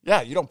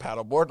 yeah, you don't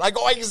paddleboard. I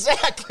go,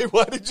 exactly.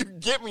 Why did you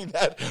get me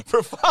that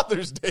for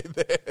Father's Day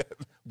then?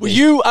 Were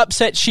you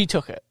upset she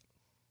took it?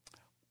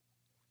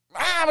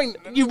 I mean,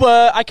 you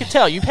were. I could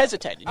tell. You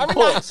hesitated. You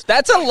paused.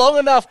 That's a long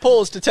enough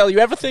pause to tell you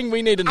everything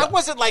we need to know. I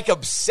wasn't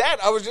upset.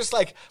 I was just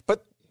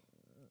but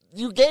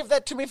you gave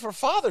that to me for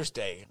Father's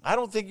Day. I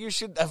don't think you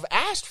should have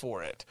asked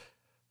for it.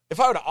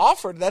 If I would have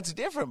offered, that's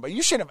different. But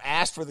you shouldn't have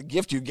asked for the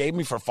gift you gave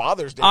me for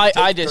Father's Day.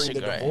 I disagree.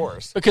 During the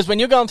divorce. Because when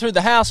you're going through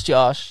the house,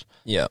 Josh.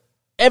 Yeah.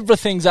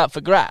 everything's up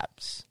for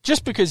grabs.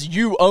 Just because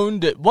you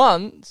owned it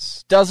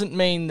once doesn't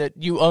mean that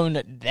you own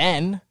it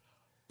then.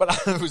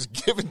 But it was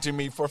given to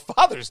me for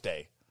Father's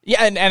Day.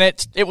 Yeah, and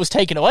it was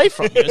taken away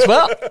from you as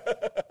well.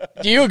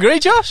 Do you agree,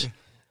 Josh?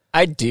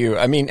 I do.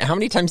 I mean, how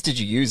many times did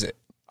you use it?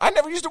 I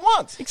never used it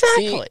once.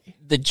 Exactly. See,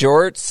 the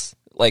jorts,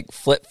 like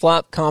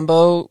flip-flop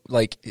combo,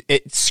 like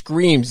it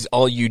screams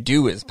all you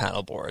do is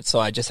paddleboard. So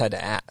I just had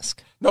to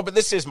ask. No, but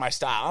this is my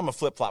style. I'm a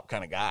flip-flop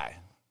kind of guy.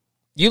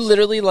 You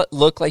literally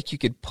look like you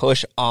could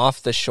push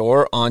off the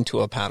shore onto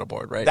a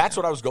paddleboard, right? That's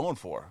what I was going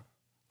for.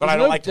 But There's I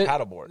don't like to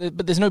paddleboard.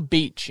 But there's no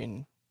beach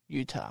in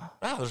Utah.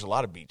 Wow, there's a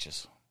lot of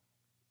beaches.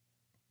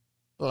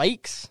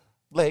 Lakes?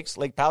 Lakes.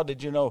 Lake Powell,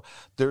 did you know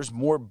there's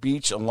more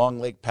beach along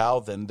Lake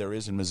Powell than there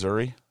is in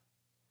Missouri?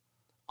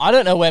 I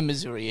don't know where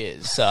Missouri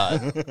is.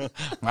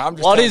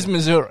 What is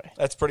Missouri?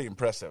 That's pretty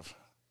impressive.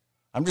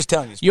 I'm just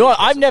telling you.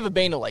 I've never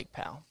been to Lake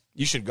Powell.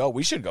 You should go.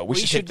 We should go. We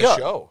should should take the go.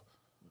 show.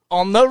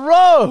 On the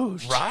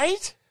road.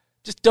 Right?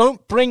 Just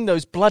don't bring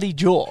those bloody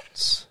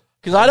jorts.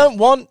 Because I don't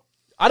want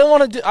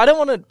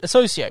to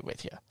associate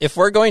with you. If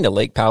we're going to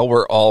Lake Powell,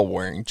 we're all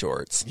wearing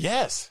jorts.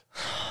 Yes.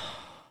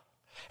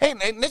 Hey,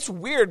 and it's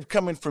weird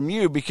coming from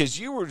you because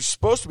you were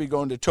supposed to be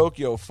going to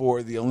Tokyo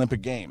for the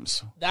Olympic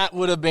Games. That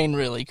would have been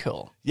really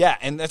cool. Yeah,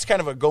 and that's kind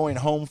of a going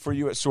home for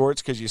you at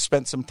sorts because you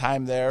spent some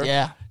time there.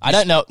 Yeah. I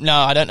don't know. No,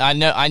 I don't.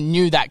 I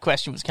knew that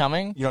question was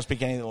coming. You don't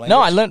speak any of the language?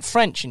 No, I learned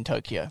French in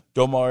Tokyo.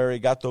 Domo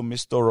arigato,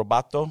 Mr.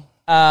 Robato.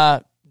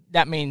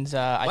 That means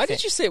Why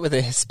did you say it with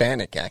a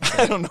Hispanic accent?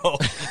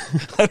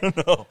 I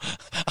don't know.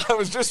 I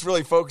was just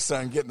really focused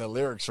on getting the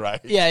lyrics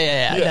right.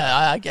 Yeah.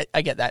 No,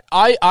 I get that.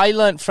 I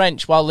learned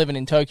French while living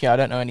in Tokyo. I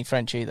don't know any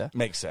French either.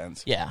 Makes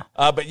sense. Yeah.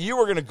 But you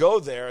were going to go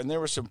there, and there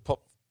were some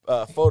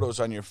photos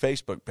on your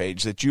Facebook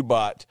page that you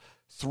bought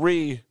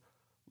 3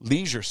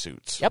 leisure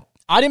suits. Yep.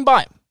 I didn't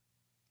buy them.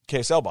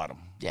 KSL bought them.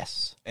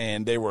 Yes.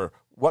 And they were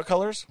what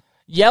colors?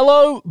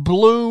 Yellow,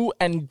 blue,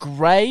 and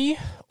gray,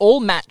 all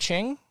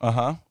matching.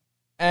 Uh-huh.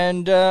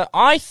 And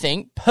I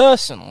think,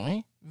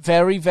 personally,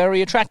 very,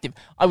 very attractive.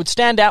 I would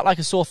stand out like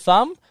a sore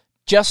thumb,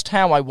 just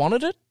how I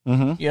wanted it.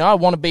 Mm-hmm. You know, I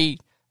want to be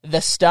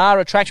the star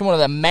attraction, one of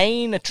the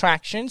main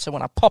attractions. So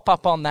when I pop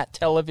up on that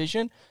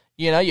television,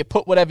 you know, you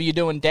put whatever you're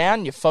doing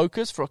down, you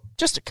focus for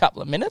just a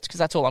couple of minutes, because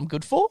that's all I'm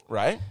good for.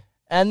 Right.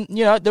 And,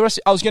 you know, the rest,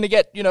 I was going to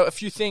get, you know, a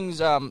few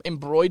things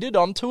embroidered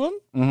onto them.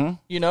 Mm-hmm.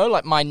 You know,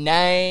 like my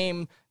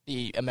name,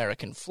 the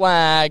American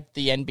flag,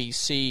 the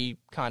NBC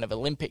kind of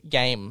Olympic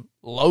game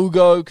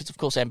logo, because, of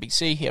course,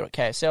 NBC here at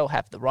KSL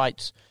have the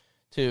rights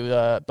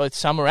to both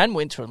Summer and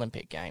Winter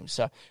Olympic Games.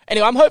 So,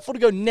 anyway, I'm hopeful to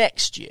go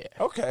next year.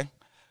 Okay.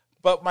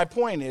 But my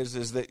point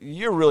is that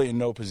you're really in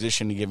no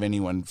position to give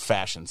anyone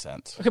fashion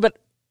sense. Okay, but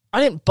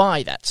I didn't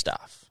buy that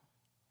stuff.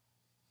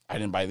 I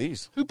didn't buy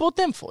these. Who bought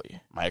them for you?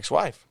 My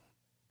ex-wife.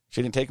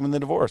 She didn't take them in the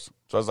divorce.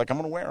 So I was like, I'm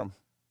going to wear them.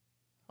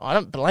 Oh, I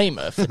don't blame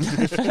her for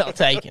not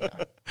taking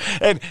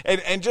them.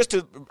 And just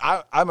to,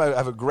 I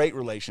have a great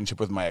relationship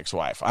with my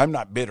ex-wife. I'm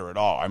not bitter at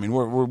all. I mean,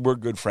 we're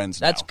good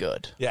friends now. That's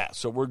good. Yeah,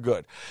 so we're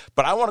good.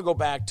 But I want to go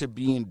back to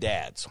being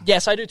dads.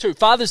 Yes, I do too.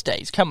 Father's Day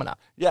is coming up.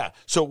 Yeah.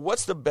 So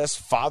what's the best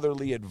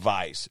fatherly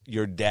advice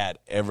your dad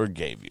ever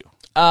gave you?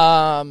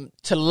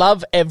 To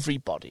love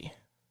everybody.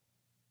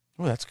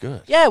 Oh, that's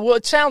good. Yeah, well,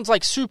 it sounds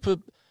like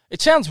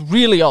it sounds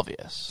really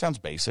obvious. Sounds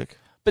basic.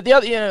 But the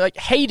other, you know, like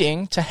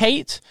to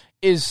hate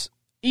is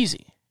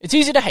easy. It's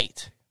easy to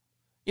hate.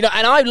 You know,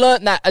 and I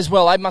learned that as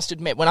well, I must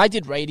admit. When I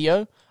did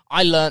radio,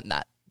 I learned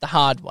that the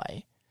hard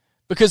way.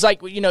 Because,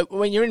 like, you know,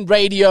 when you're in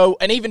radio,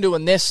 and even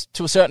doing this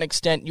to a certain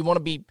extent, you want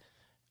to be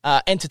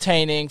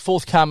entertaining,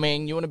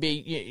 forthcoming. You want to be,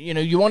 you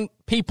know, you want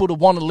people to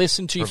want to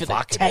listen to you for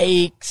their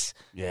takes.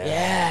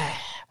 Yeah.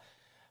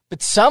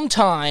 But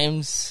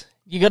sometimes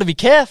you got to be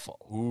careful.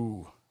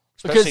 Ooh.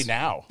 Especially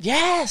now.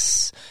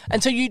 Yes.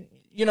 And so you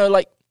know,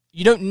 like,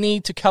 you don't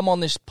need to come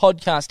on this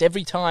podcast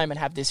every time and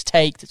have this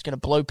take that's going to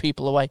blow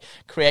people away,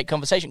 create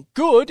conversation.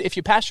 Good if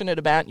you're passionate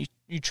about it,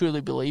 you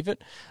truly believe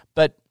it,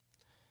 but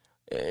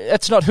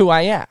that's not who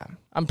I am.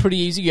 I'm pretty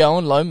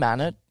easygoing,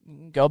 low-mannered,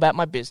 go about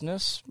my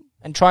business,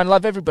 and try and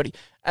love everybody.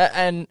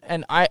 And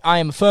I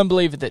am a firm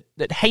believer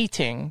that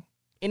hating,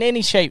 in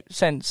any shape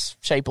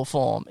or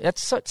form,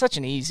 that's such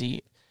an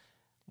easy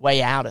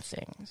way out of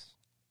things.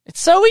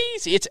 It's so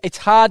easy. It's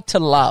hard to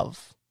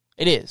love.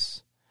 It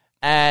is.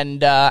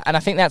 And I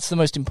think that's the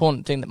most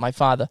important thing that my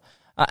father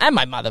and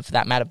my mother, for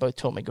that matter, both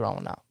taught me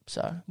growing up.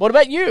 So, what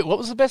about you? What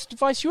was the best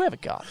advice you ever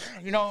got?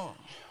 You know,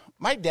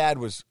 my dad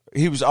was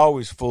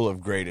always full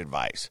of great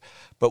advice.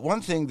 But one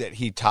thing that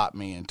he taught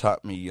me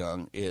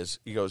young is,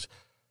 he goes,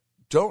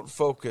 don't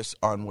focus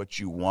on what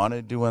you want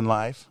to do in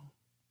life.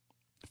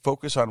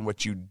 Focus on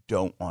what you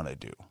don't want to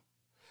do.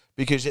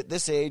 Because at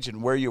this age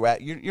and where you're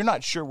at, you're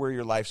not sure where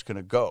your life's going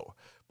to go.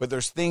 But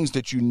there's things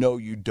that you know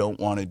you don't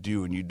want to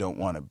do and you don't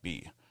want to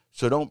be.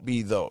 So don't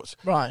be those.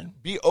 Right.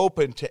 Be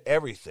open to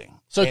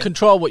everything. So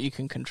control what you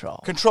can control.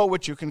 Control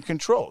what you can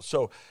control.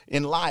 So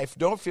in life,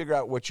 don't figure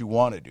out what you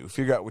want to do.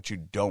 Figure out what you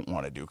don't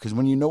want to do. Because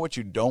when you know what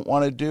you don't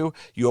want to do,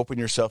 you open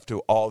yourself to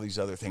all these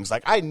other things.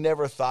 Like, I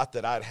never thought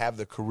that I'd have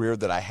the career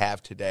that I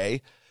have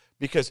today.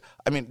 Because,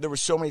 I mean, there were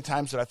so many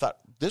times that I thought,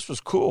 this was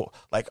cool.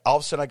 Like, all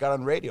of a sudden I got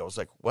on radio. I was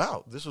like,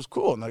 wow, this was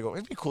cool. And then I go,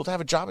 it'd be cool to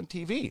have a job in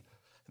TV.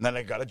 And then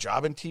I got a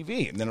job in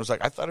TV. And then it was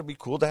like, I thought it'd be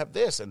cool to have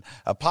this and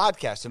a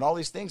podcast and all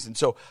these things. And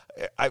so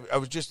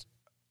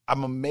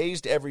I'm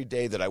amazed every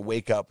day that I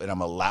wake up and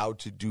I'm allowed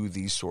to do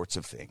these sorts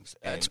of things.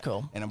 That's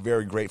cool. And I'm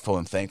very grateful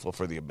and thankful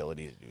for the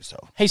ability to do so.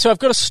 Hey, so I've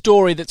got a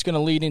story that's going to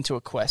lead into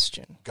a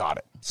question. Got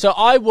it. So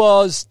I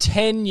was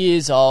 10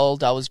 years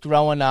old. I was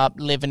growing up,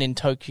 living in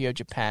Tokyo,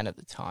 Japan at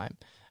the time.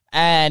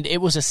 And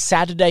it was a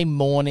Saturday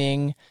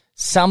morning,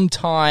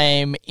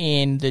 sometime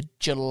in the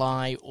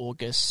July,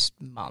 August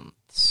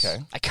months.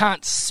 Okay. I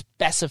can't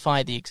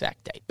specify the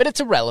exact date, but it's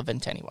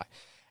irrelevant anyway.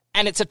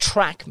 And it's a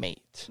track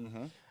meet.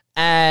 Mm-hmm.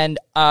 And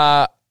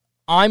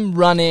I'm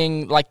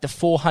running like the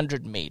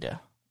 400 meter.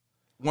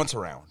 Once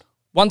around.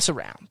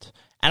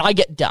 And I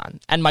get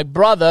done. And my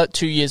brother,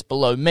 2 years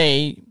below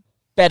me,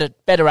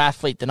 better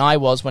athlete than I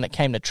was when it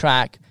came to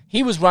track,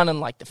 he was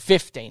running like the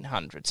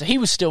 1500. So he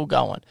was still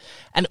going.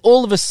 And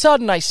all of a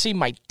sudden I see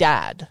my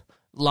dad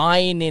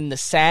lying in the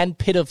sand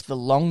pit of the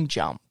long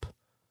jump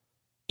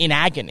in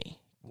agony.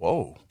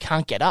 Whoa.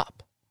 Can't get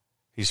up.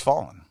 He's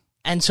fallen.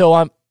 And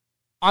so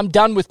I'm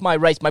done with my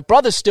race. My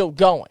brother's still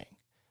going.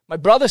 My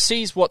brother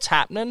sees what's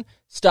happening,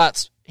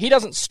 he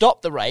doesn't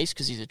stop the race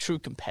because he's a true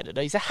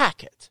competitor. He's a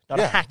hackett, not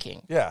a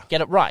hacking. Yeah.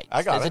 Get it right.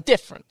 There's a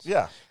difference.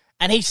 Yeah.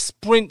 And he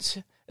sprints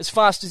as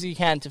fast as he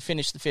can to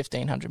finish the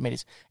 1500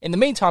 meters. In the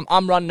meantime,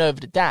 I'm running over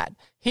to Dad.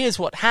 Here's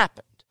what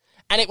happened.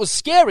 And it was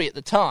scary at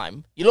the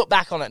time. You look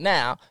back on it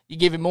now, you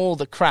give him all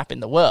the crap in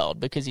the world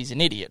because he's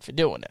an idiot for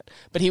doing it.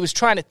 But he was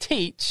trying to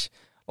teach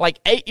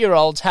like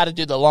 8-year-olds how to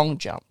do the long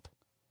jump.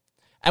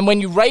 And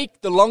when you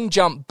rake the long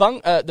jump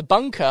the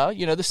bunker,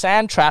 the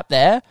sand trap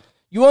there,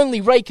 you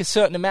only rake a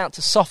certain amount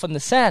to soften the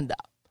sand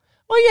up.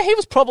 Well, yeah, he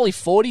was probably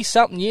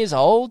 40-something years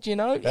old,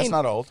 That's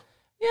not old.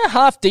 Yeah,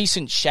 half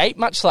decent shape,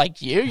 much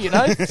like you,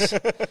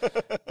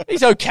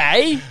 He's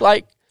okay.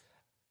 Like,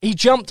 he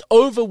jumped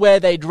over where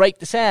they'd raked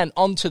the sand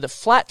onto the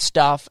flat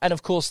stuff, and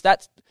of course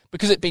that's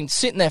because it'd been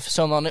sitting there for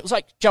so long, it was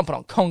like jumping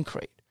on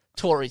concrete.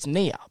 Tore his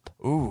knee up.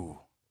 Ooh.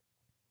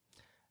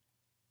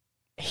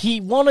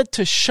 He wanted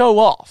to show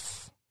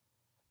off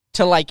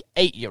to like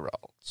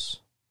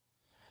 8-year-olds.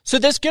 So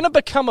there's going to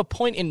become a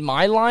point in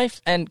my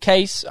life, and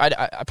Case,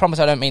 I promise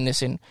I don't mean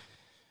this in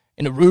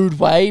a rude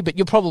way, but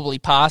you're probably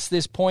past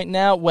this point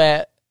now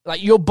where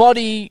like your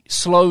body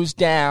slows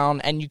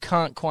down and you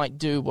can't quite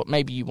do what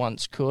maybe you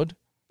once could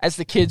as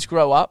the kids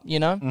grow up,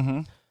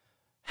 Mm-hmm.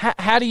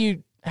 How do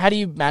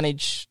you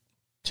manage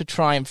to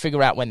try and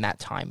figure out when that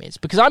time is?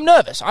 Because I'm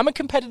nervous. I'm a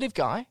competitive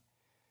guy.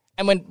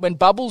 And when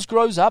Bubbles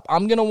grows up,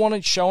 I'm going to want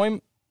to show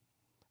him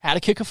how to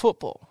kick a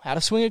football, how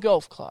to swing a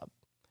golf club,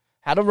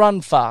 how to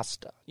run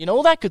faster,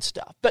 all that good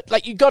stuff. But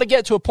like you got to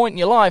get to a point in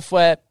your life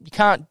where you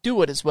can't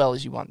do it as well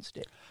as you once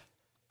did.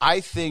 I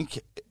think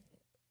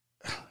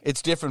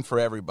it's different for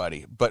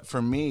everybody. But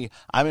for me,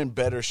 I'm in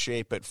better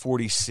shape at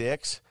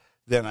 46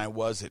 than I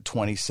was at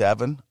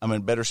 27. I'm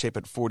in better shape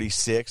at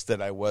 46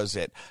 than I was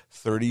at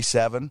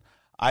 37.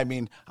 I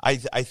mean, I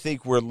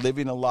think we're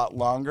living a lot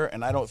longer,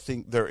 and I don't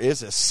think there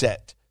is a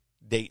set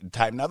date and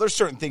time. Now, there's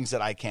certain things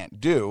that I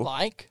can't do.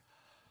 Like?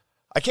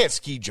 I can't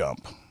ski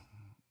jump.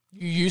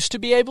 You used to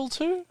be able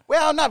to?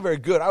 Well, not very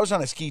good. I was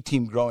on a ski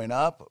team growing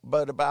up,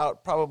 but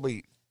about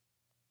probably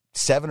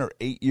 7 or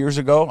 8 years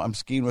ago, I'm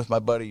skiing with my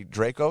buddy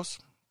Dracos.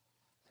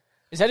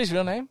 Is that his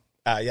real name?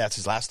 Yeah, it's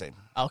his last name.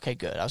 Okay,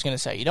 good. I was going to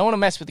say, you don't want to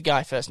mess with the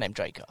guy first name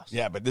Dracos.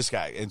 Yeah, but this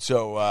guy. And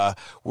so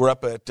we're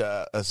up at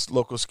a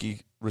local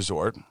ski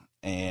resort,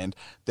 and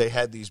they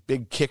had these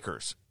big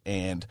kickers.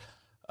 And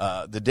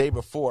the day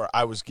before,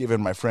 I was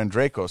giving my friend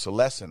Dracos a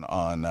lesson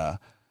on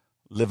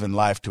living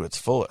life to its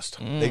fullest.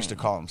 They used to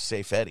call him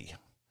Safe Eddie.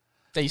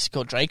 They used to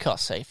call Dracos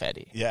Safe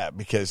Eddie. Yeah,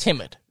 because...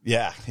 Timid.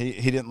 Yeah, he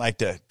didn't like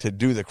to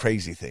do the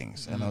crazy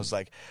things. And I was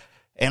like...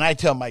 And I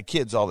tell my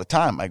kids all the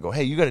time, I go,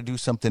 hey, you got to do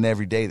something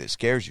every day that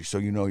scares you so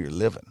you know you're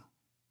living.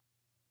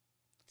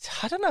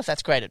 I don't know if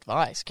that's great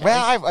advice.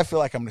 Well, I feel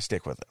like I'm going to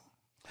stick with it.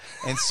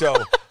 And so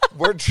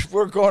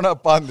we're going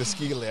up on the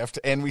ski lift,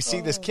 and we see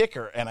this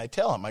kicker, and I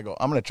tell him, I go,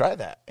 I'm going to try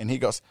that. And he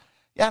goes,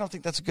 yeah, I don't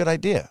think that's a good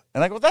idea.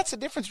 And I go, that's the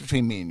difference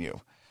between me and you.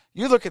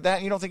 You look at that,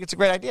 and you don't think it's a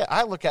great idea.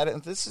 I look at it,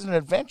 and this is an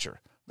adventure.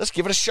 Let's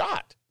give it a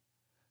shot.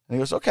 And he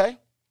goes, okay.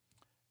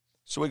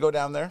 So we go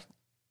down there.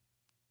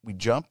 We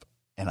jump,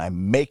 and I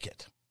make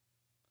it.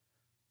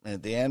 And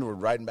at the end, we're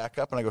riding back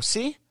up, and I go,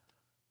 see?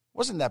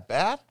 Wasn't that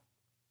bad?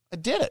 I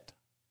did it.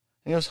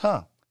 And he goes,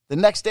 huh. The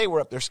next day,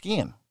 we're up there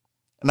skiing.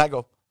 And I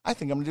go, I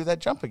think I'm going to do that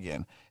jump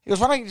again. He goes,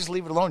 why don't you just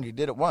leave it alone? You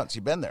did it once.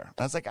 You've been there. And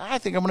I was like, I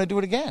think I'm going to do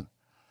it again.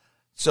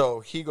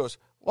 So he goes,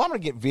 well, I'm going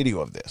to get video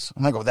of this.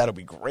 And I go, that'll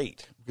be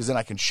great, because then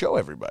I can show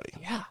everybody.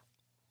 Yeah.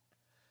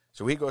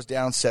 So he goes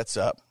down, sets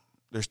up.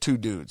 There's two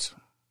dudes.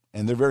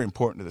 and they're very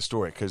important to the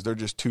story because they're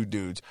just two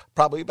dudes,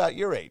 probably about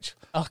your age.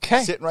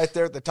 Okay. Sitting right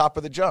there at the top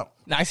of the jump.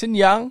 Nice and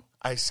young.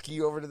 I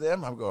ski over to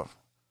them. I'm going,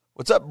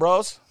 "What's up,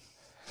 bros?"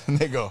 And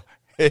they go,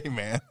 "Hey,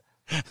 man."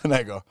 And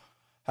I go,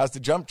 "How's the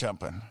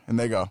jumping?" And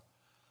they go,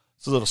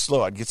 "It's a little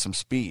slow. I'd get some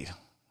speed."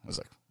 I was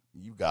like,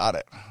 "You got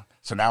it."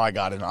 So now I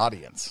got an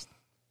audience.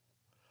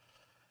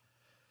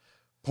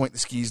 Point the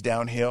skis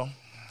downhill.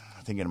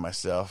 Thinking to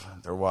myself,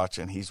 they're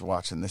watching, he's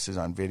watching, this is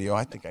on video.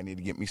 I think I need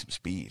to get me some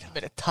speed.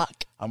 Bit of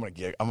tuck.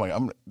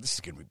 This is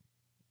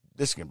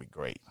gonna be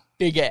great.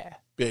 Big air.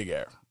 Big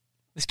air.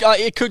 This guy,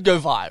 it could go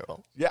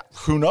viral. Yeah,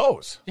 who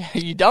knows? Yeah,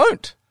 you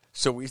don't.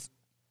 So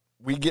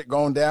we get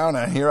going down,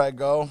 and here I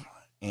go,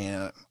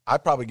 and I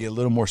probably get a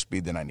little more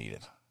speed than I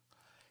needed.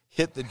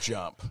 Hit the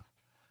jump.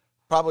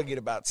 Probably get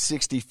about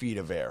 60 feet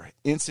of air.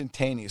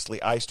 Instantaneously,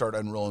 I start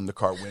unrolling the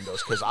car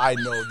windows because I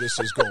know this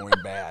is going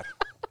bad.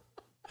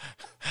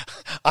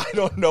 I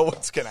don't know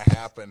what's going to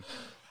happen.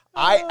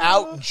 I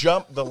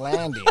out-jump the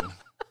landing.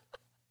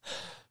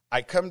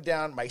 I come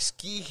down. My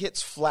ski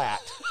hits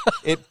flat.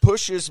 It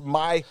pushes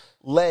my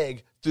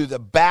leg through the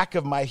back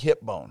of my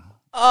hip bone.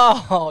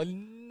 Oh,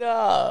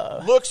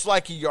 no. Looks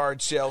like a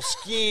yard sale.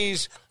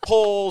 Skis,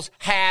 poles,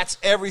 hats,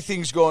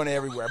 everything's going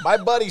everywhere. My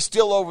buddy's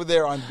still over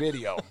there on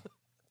video.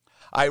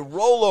 I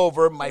roll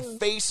over. My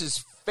face is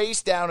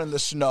face down in the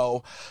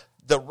snow.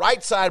 The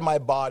right side of my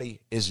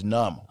body is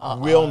numb,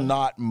 will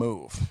not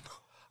move.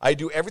 I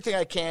do everything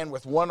I can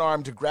with one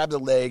arm to grab the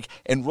leg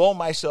and roll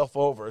myself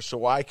over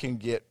so I can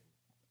get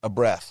a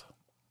breath.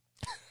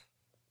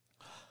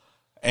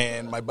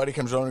 And my buddy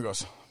comes over and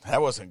goes,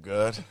 "That wasn't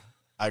good."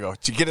 I go,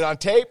 "Did you get it on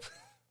tape?"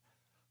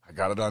 I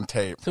got it on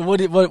tape. So what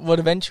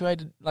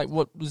eventuated, like,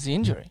 what was the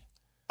injury?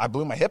 I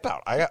blew my hip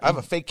out. I have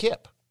a fake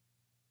hip.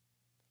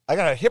 I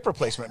got a hip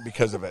replacement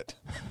because of it.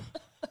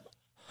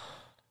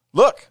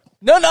 Look.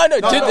 No.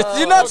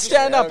 Do not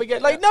stand up okay,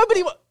 again. Like,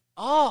 nobody...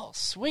 Oh,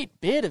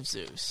 sweet beard of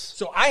Zeus.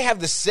 So I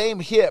have the same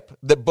hip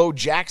that Bo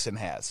Jackson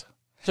has.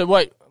 So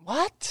wait,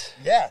 what?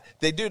 Yeah,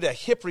 they do the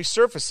hip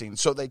resurfacing.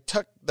 So they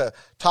took the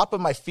top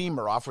of my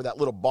femur off where that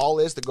little ball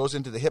is that goes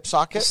into the hip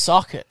socket.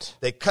 Socket.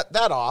 They cut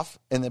that off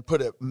and then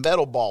put a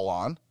metal ball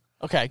on.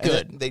 Okay, And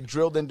good. then they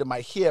drilled into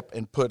my hip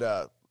and put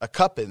a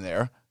cup in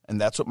there,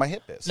 and that's what my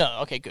hip is. No,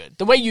 okay, good.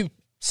 The way you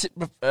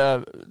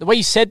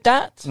said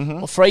that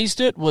or phrased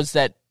it was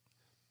that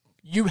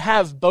you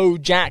have Bo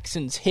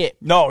Jackson's hip.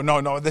 No.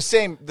 The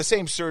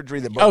same surgery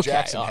that Bo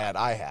Jackson all right. had,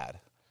 I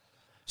had.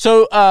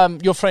 So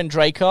your friend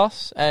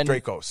Dracos and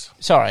Dracos.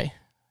 Sorry,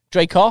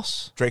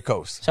 Dracos.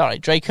 Sorry,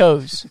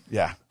 Dracos.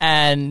 Yeah.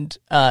 And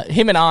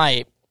him and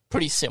I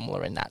pretty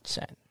similar in that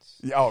sense.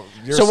 Oh,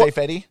 you're So a safe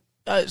Eddie?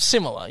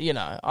 Similar, you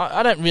know.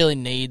 I don't really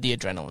need the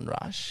adrenaline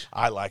rush.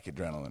 I like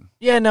adrenaline.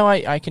 Yeah, no,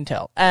 I can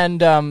tell.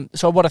 And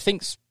so what I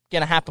think's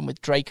going to happen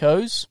with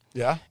Dracos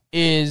Yeah.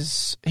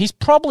 is he's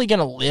probably going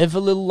to live a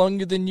little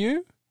longer than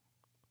you.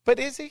 But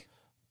is he?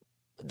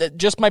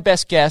 Just my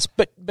best guess.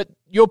 But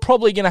you're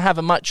probably going to have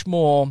a much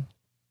more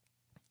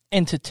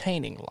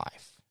entertaining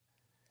life.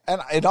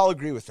 And I'll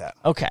agree with that.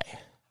 Okay.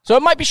 So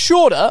it might be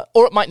shorter,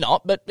 or it might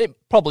not, but it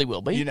probably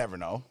will be. You never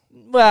know.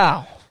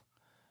 Well,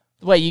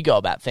 the way you go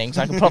about things,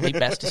 I can probably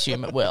best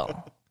assume it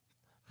will.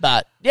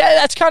 But, yeah,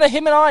 that's kind of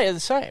him and I are the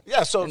same.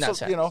 Yeah, so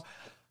sense. you know,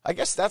 I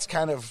guess that's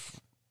kind of,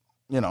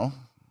 you know,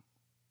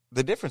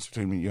 the difference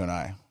between you and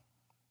I.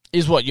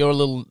 Is what, you're a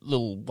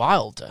little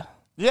wilder.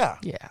 Yeah.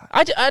 Yeah.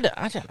 I don't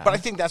know. But I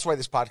think that's why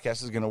this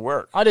podcast is going to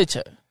work. I do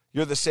too.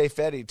 You're the safe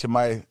Eddie to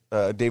my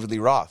David Lee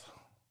Roth.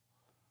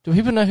 Do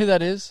people know who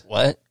that is?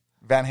 What?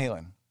 Van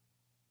Halen.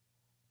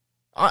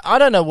 I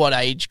don't know what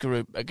age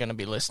group are going to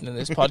be listening to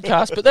this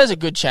podcast, but there's a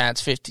good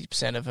chance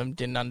 50% of them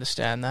didn't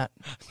understand that.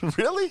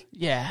 Really?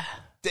 Yeah.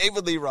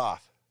 David Lee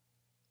Roth.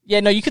 Yeah,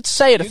 no, you could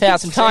say it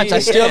 1,000 times. I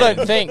still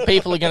don't think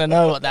people are going to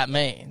know what that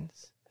means.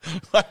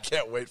 I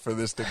can't wait for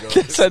this to go.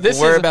 So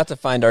We're about to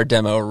find our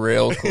demo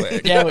real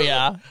quick. Yeah, we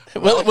are.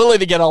 We'll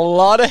either get a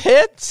lot of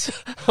hits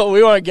or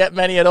we won't get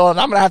many at all, and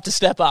I'm going to have to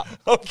step up.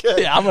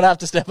 Okay. Yeah, I'm going to have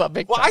to step up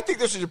big time. Well, I think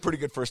this is a pretty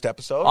good first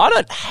episode. I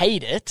don't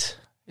hate it.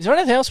 Is there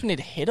anything else we need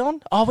to hit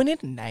on? Oh, we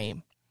need a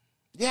name.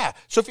 Yeah.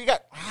 So if you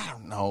got, I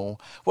don't know.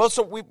 Well,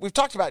 so we've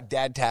talked about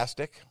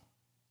Dadtastic.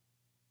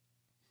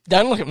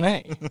 Don't look at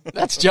me.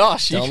 That's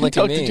Josh. You Don't can look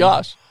at talk to me.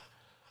 Josh.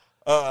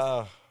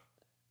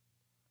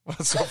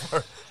 So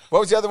far, what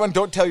was the other one?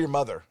 Don't tell your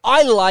mother.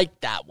 I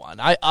like that one.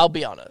 I'll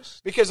be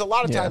honest. Because a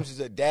lot of times as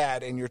a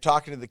dad and you're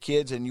talking to the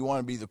kids and you want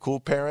to be the cool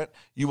parent,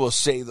 you will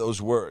say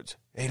those words.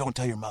 Hey, don't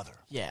tell your mother.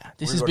 Yeah,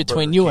 this We're is gonna go to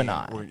between Burger you King. and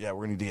I. We're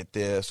going to need to get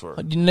this. Or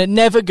You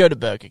never go to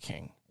Burger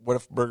King. what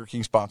if Burger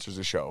King sponsors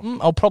the show?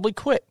 I'll probably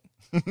quit.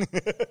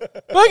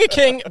 Burger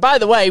King, by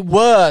the way,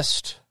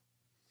 worst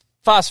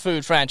fast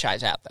food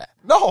franchise out there.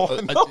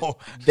 No.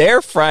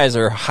 Their fries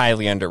are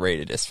highly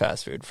underrated as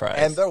fast food fries.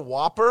 And their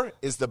Whopper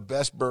is the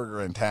best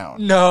burger in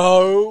town.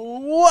 No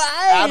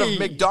way. Out of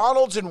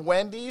McDonald's and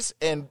Wendy's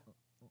and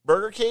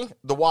Burger King,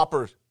 the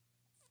Whopper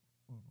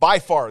by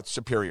far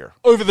superior.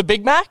 Over the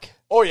Big Mac?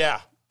 Oh,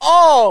 yeah.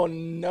 Oh,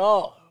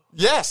 no.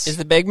 Yes. Is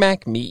the Big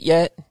Mac meat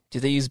yet? Do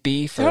they use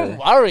beef? Don't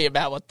worry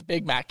about what the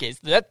Big Mac is.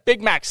 That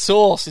Big Mac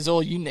sauce is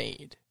all you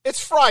need.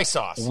 It's fry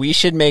sauce. We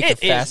should make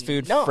It a fast is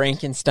food not.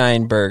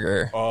 Frankenstein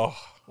burger. Oh,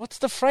 What's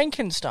the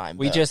Frankenstein?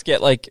 We burger? just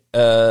get like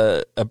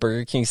a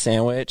Burger King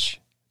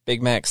sandwich,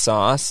 Big Mac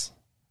sauce,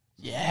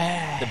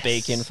 yeah, the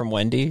bacon from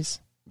Wendy's.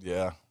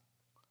 yeah.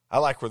 I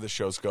like where the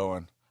show's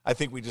going. I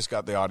think we just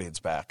got the audience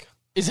back.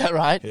 Is that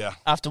right? Yeah.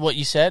 After what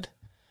you said,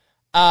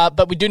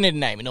 but we do need a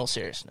name. In all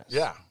seriousness,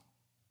 Yeah.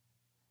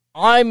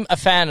 I'm a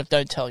fan of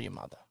Don't Tell Your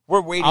Mother.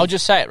 We're waiting. I'll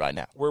just say it right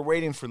now. We're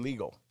waiting for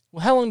legal.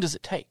 Well, how long does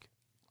it take?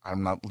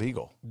 I'm not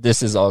legal.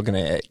 This is all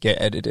going to get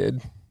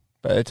edited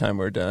by the time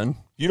we're done.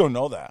 You don't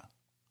know that.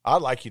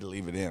 I'd like you to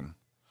leave it in.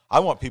 I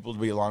want people to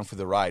be along for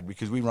the ride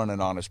because we run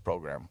an honest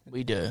program.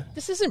 We do.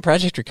 This isn't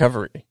Project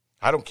Recovery.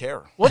 I don't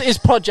care. What is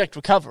Project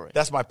Recovery?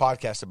 That's my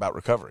podcast about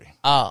recovery.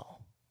 Oh,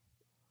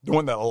 The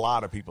one that a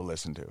lot of people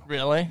listen to.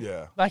 really?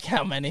 Yeah. Like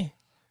how many?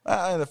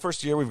 In the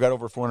first year, we've got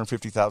over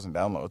 450,000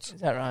 downloads.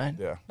 Is that right?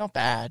 Yeah. Not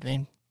bad. I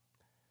mean,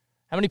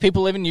 how many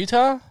people live in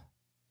Utah?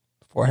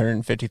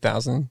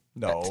 450,000.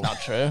 No. It's not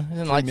true. Isn't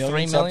it like 3 million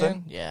million?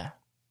 something? Yeah.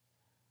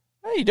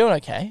 Oh, you're doing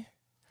okay.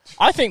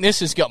 I think this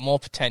has got more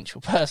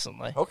potential,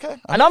 personally. Okay.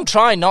 And I'm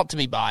trying not to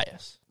be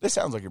biased. This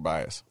sounds like you're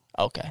biased.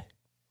 Okay.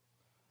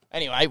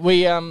 Anyway,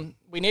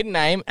 we need a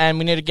name, and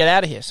we need to get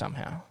out of here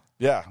somehow.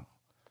 Yeah.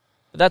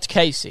 But that's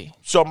Casey.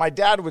 So my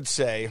dad would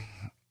say,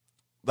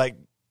 like,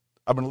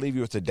 I'm going to leave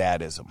you with a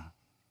dadism.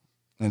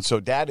 And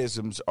so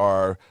dadisms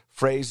are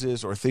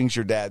phrases or things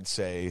your dad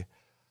say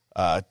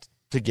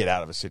to get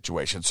out of a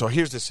situation. So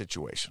here's the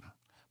situation.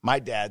 My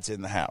dad's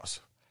in the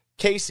house.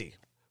 Casey,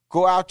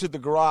 go out to the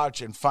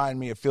garage and find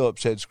me a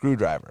Phillips head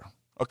screwdriver.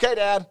 Okay,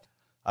 Dad.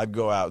 I'd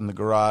go out in the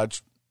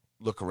garage,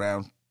 look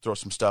around, throw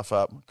some stuff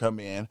up, come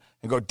in,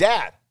 and go,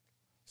 Dad,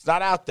 it's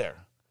not out there.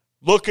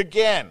 Look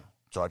again.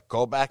 So I'd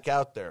go back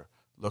out there,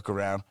 look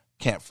around,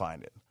 can't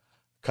find it.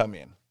 Come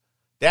in.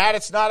 Dad,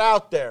 it's not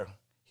out there.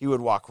 He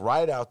would walk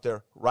right out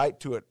there, right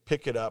to it,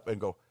 pick it up,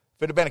 and go,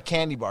 if it had been a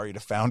candy bar, you'd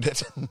have found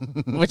it.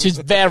 Which is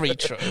very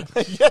true.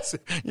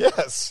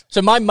 Yes.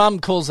 So my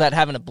mum calls that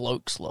having a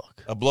bloke's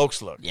look. A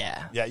bloke's look.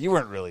 Yeah. Yeah, you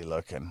weren't really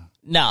looking.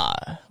 No,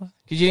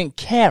 because you didn't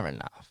care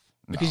enough.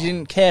 Because you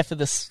didn't care for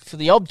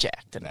the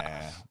object enough.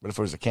 Nah. But if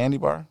it was a candy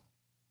bar?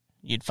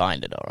 You'd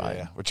find it, all right.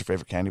 Yeah. What's your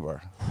favorite candy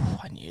bar?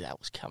 I knew that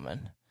was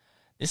coming.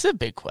 This is a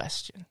big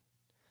question.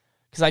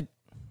 Because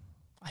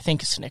I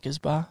think a Snickers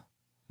bar.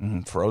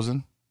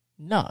 Frozen?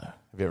 No.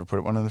 Have you ever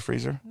put one in the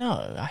freezer?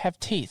 No, I have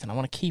teeth and I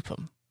want to keep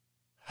them.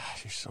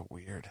 You're so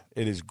weird.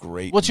 It is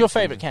great. What's your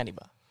favorite candy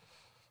bar?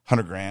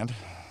 $100,000.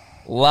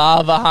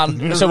 Love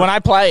 100. So when I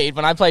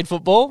played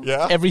football,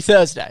 Yeah. every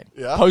Thursday,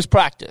 Yeah.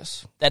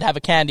 post-practice, they'd have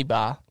a candy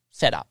bar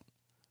set up.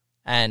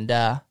 And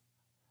I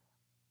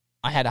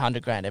had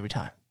 $100,000 every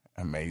time.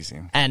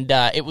 Amazing. And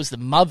it was the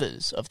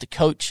mothers of the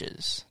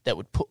coaches that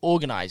would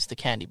organize the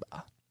candy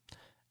bar.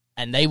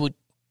 And they would,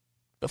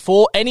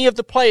 before any of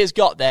the players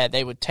got there,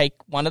 they would take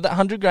one of the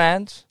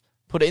 $100,000,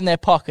 put it in their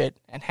pocket,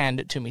 and hand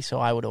it to me, so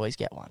I would always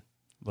get one.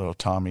 Little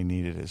Tommy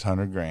needed his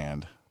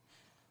 $100,000.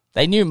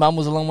 They knew Mum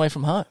was a long way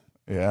from home.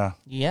 Yeah.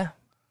 Yeah.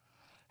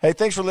 Hey,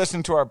 thanks for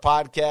listening to our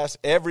podcast.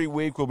 Every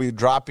week we'll be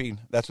dropping,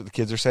 that's what the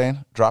kids are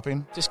saying,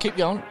 dropping Just keep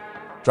going.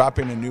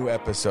 a new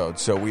episode.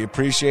 So we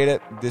appreciate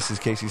it. This is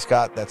Casey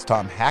Scott. That's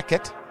Tom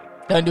Hackett.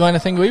 Don't do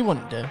anything we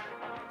wouldn't do.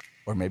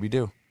 Or maybe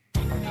do.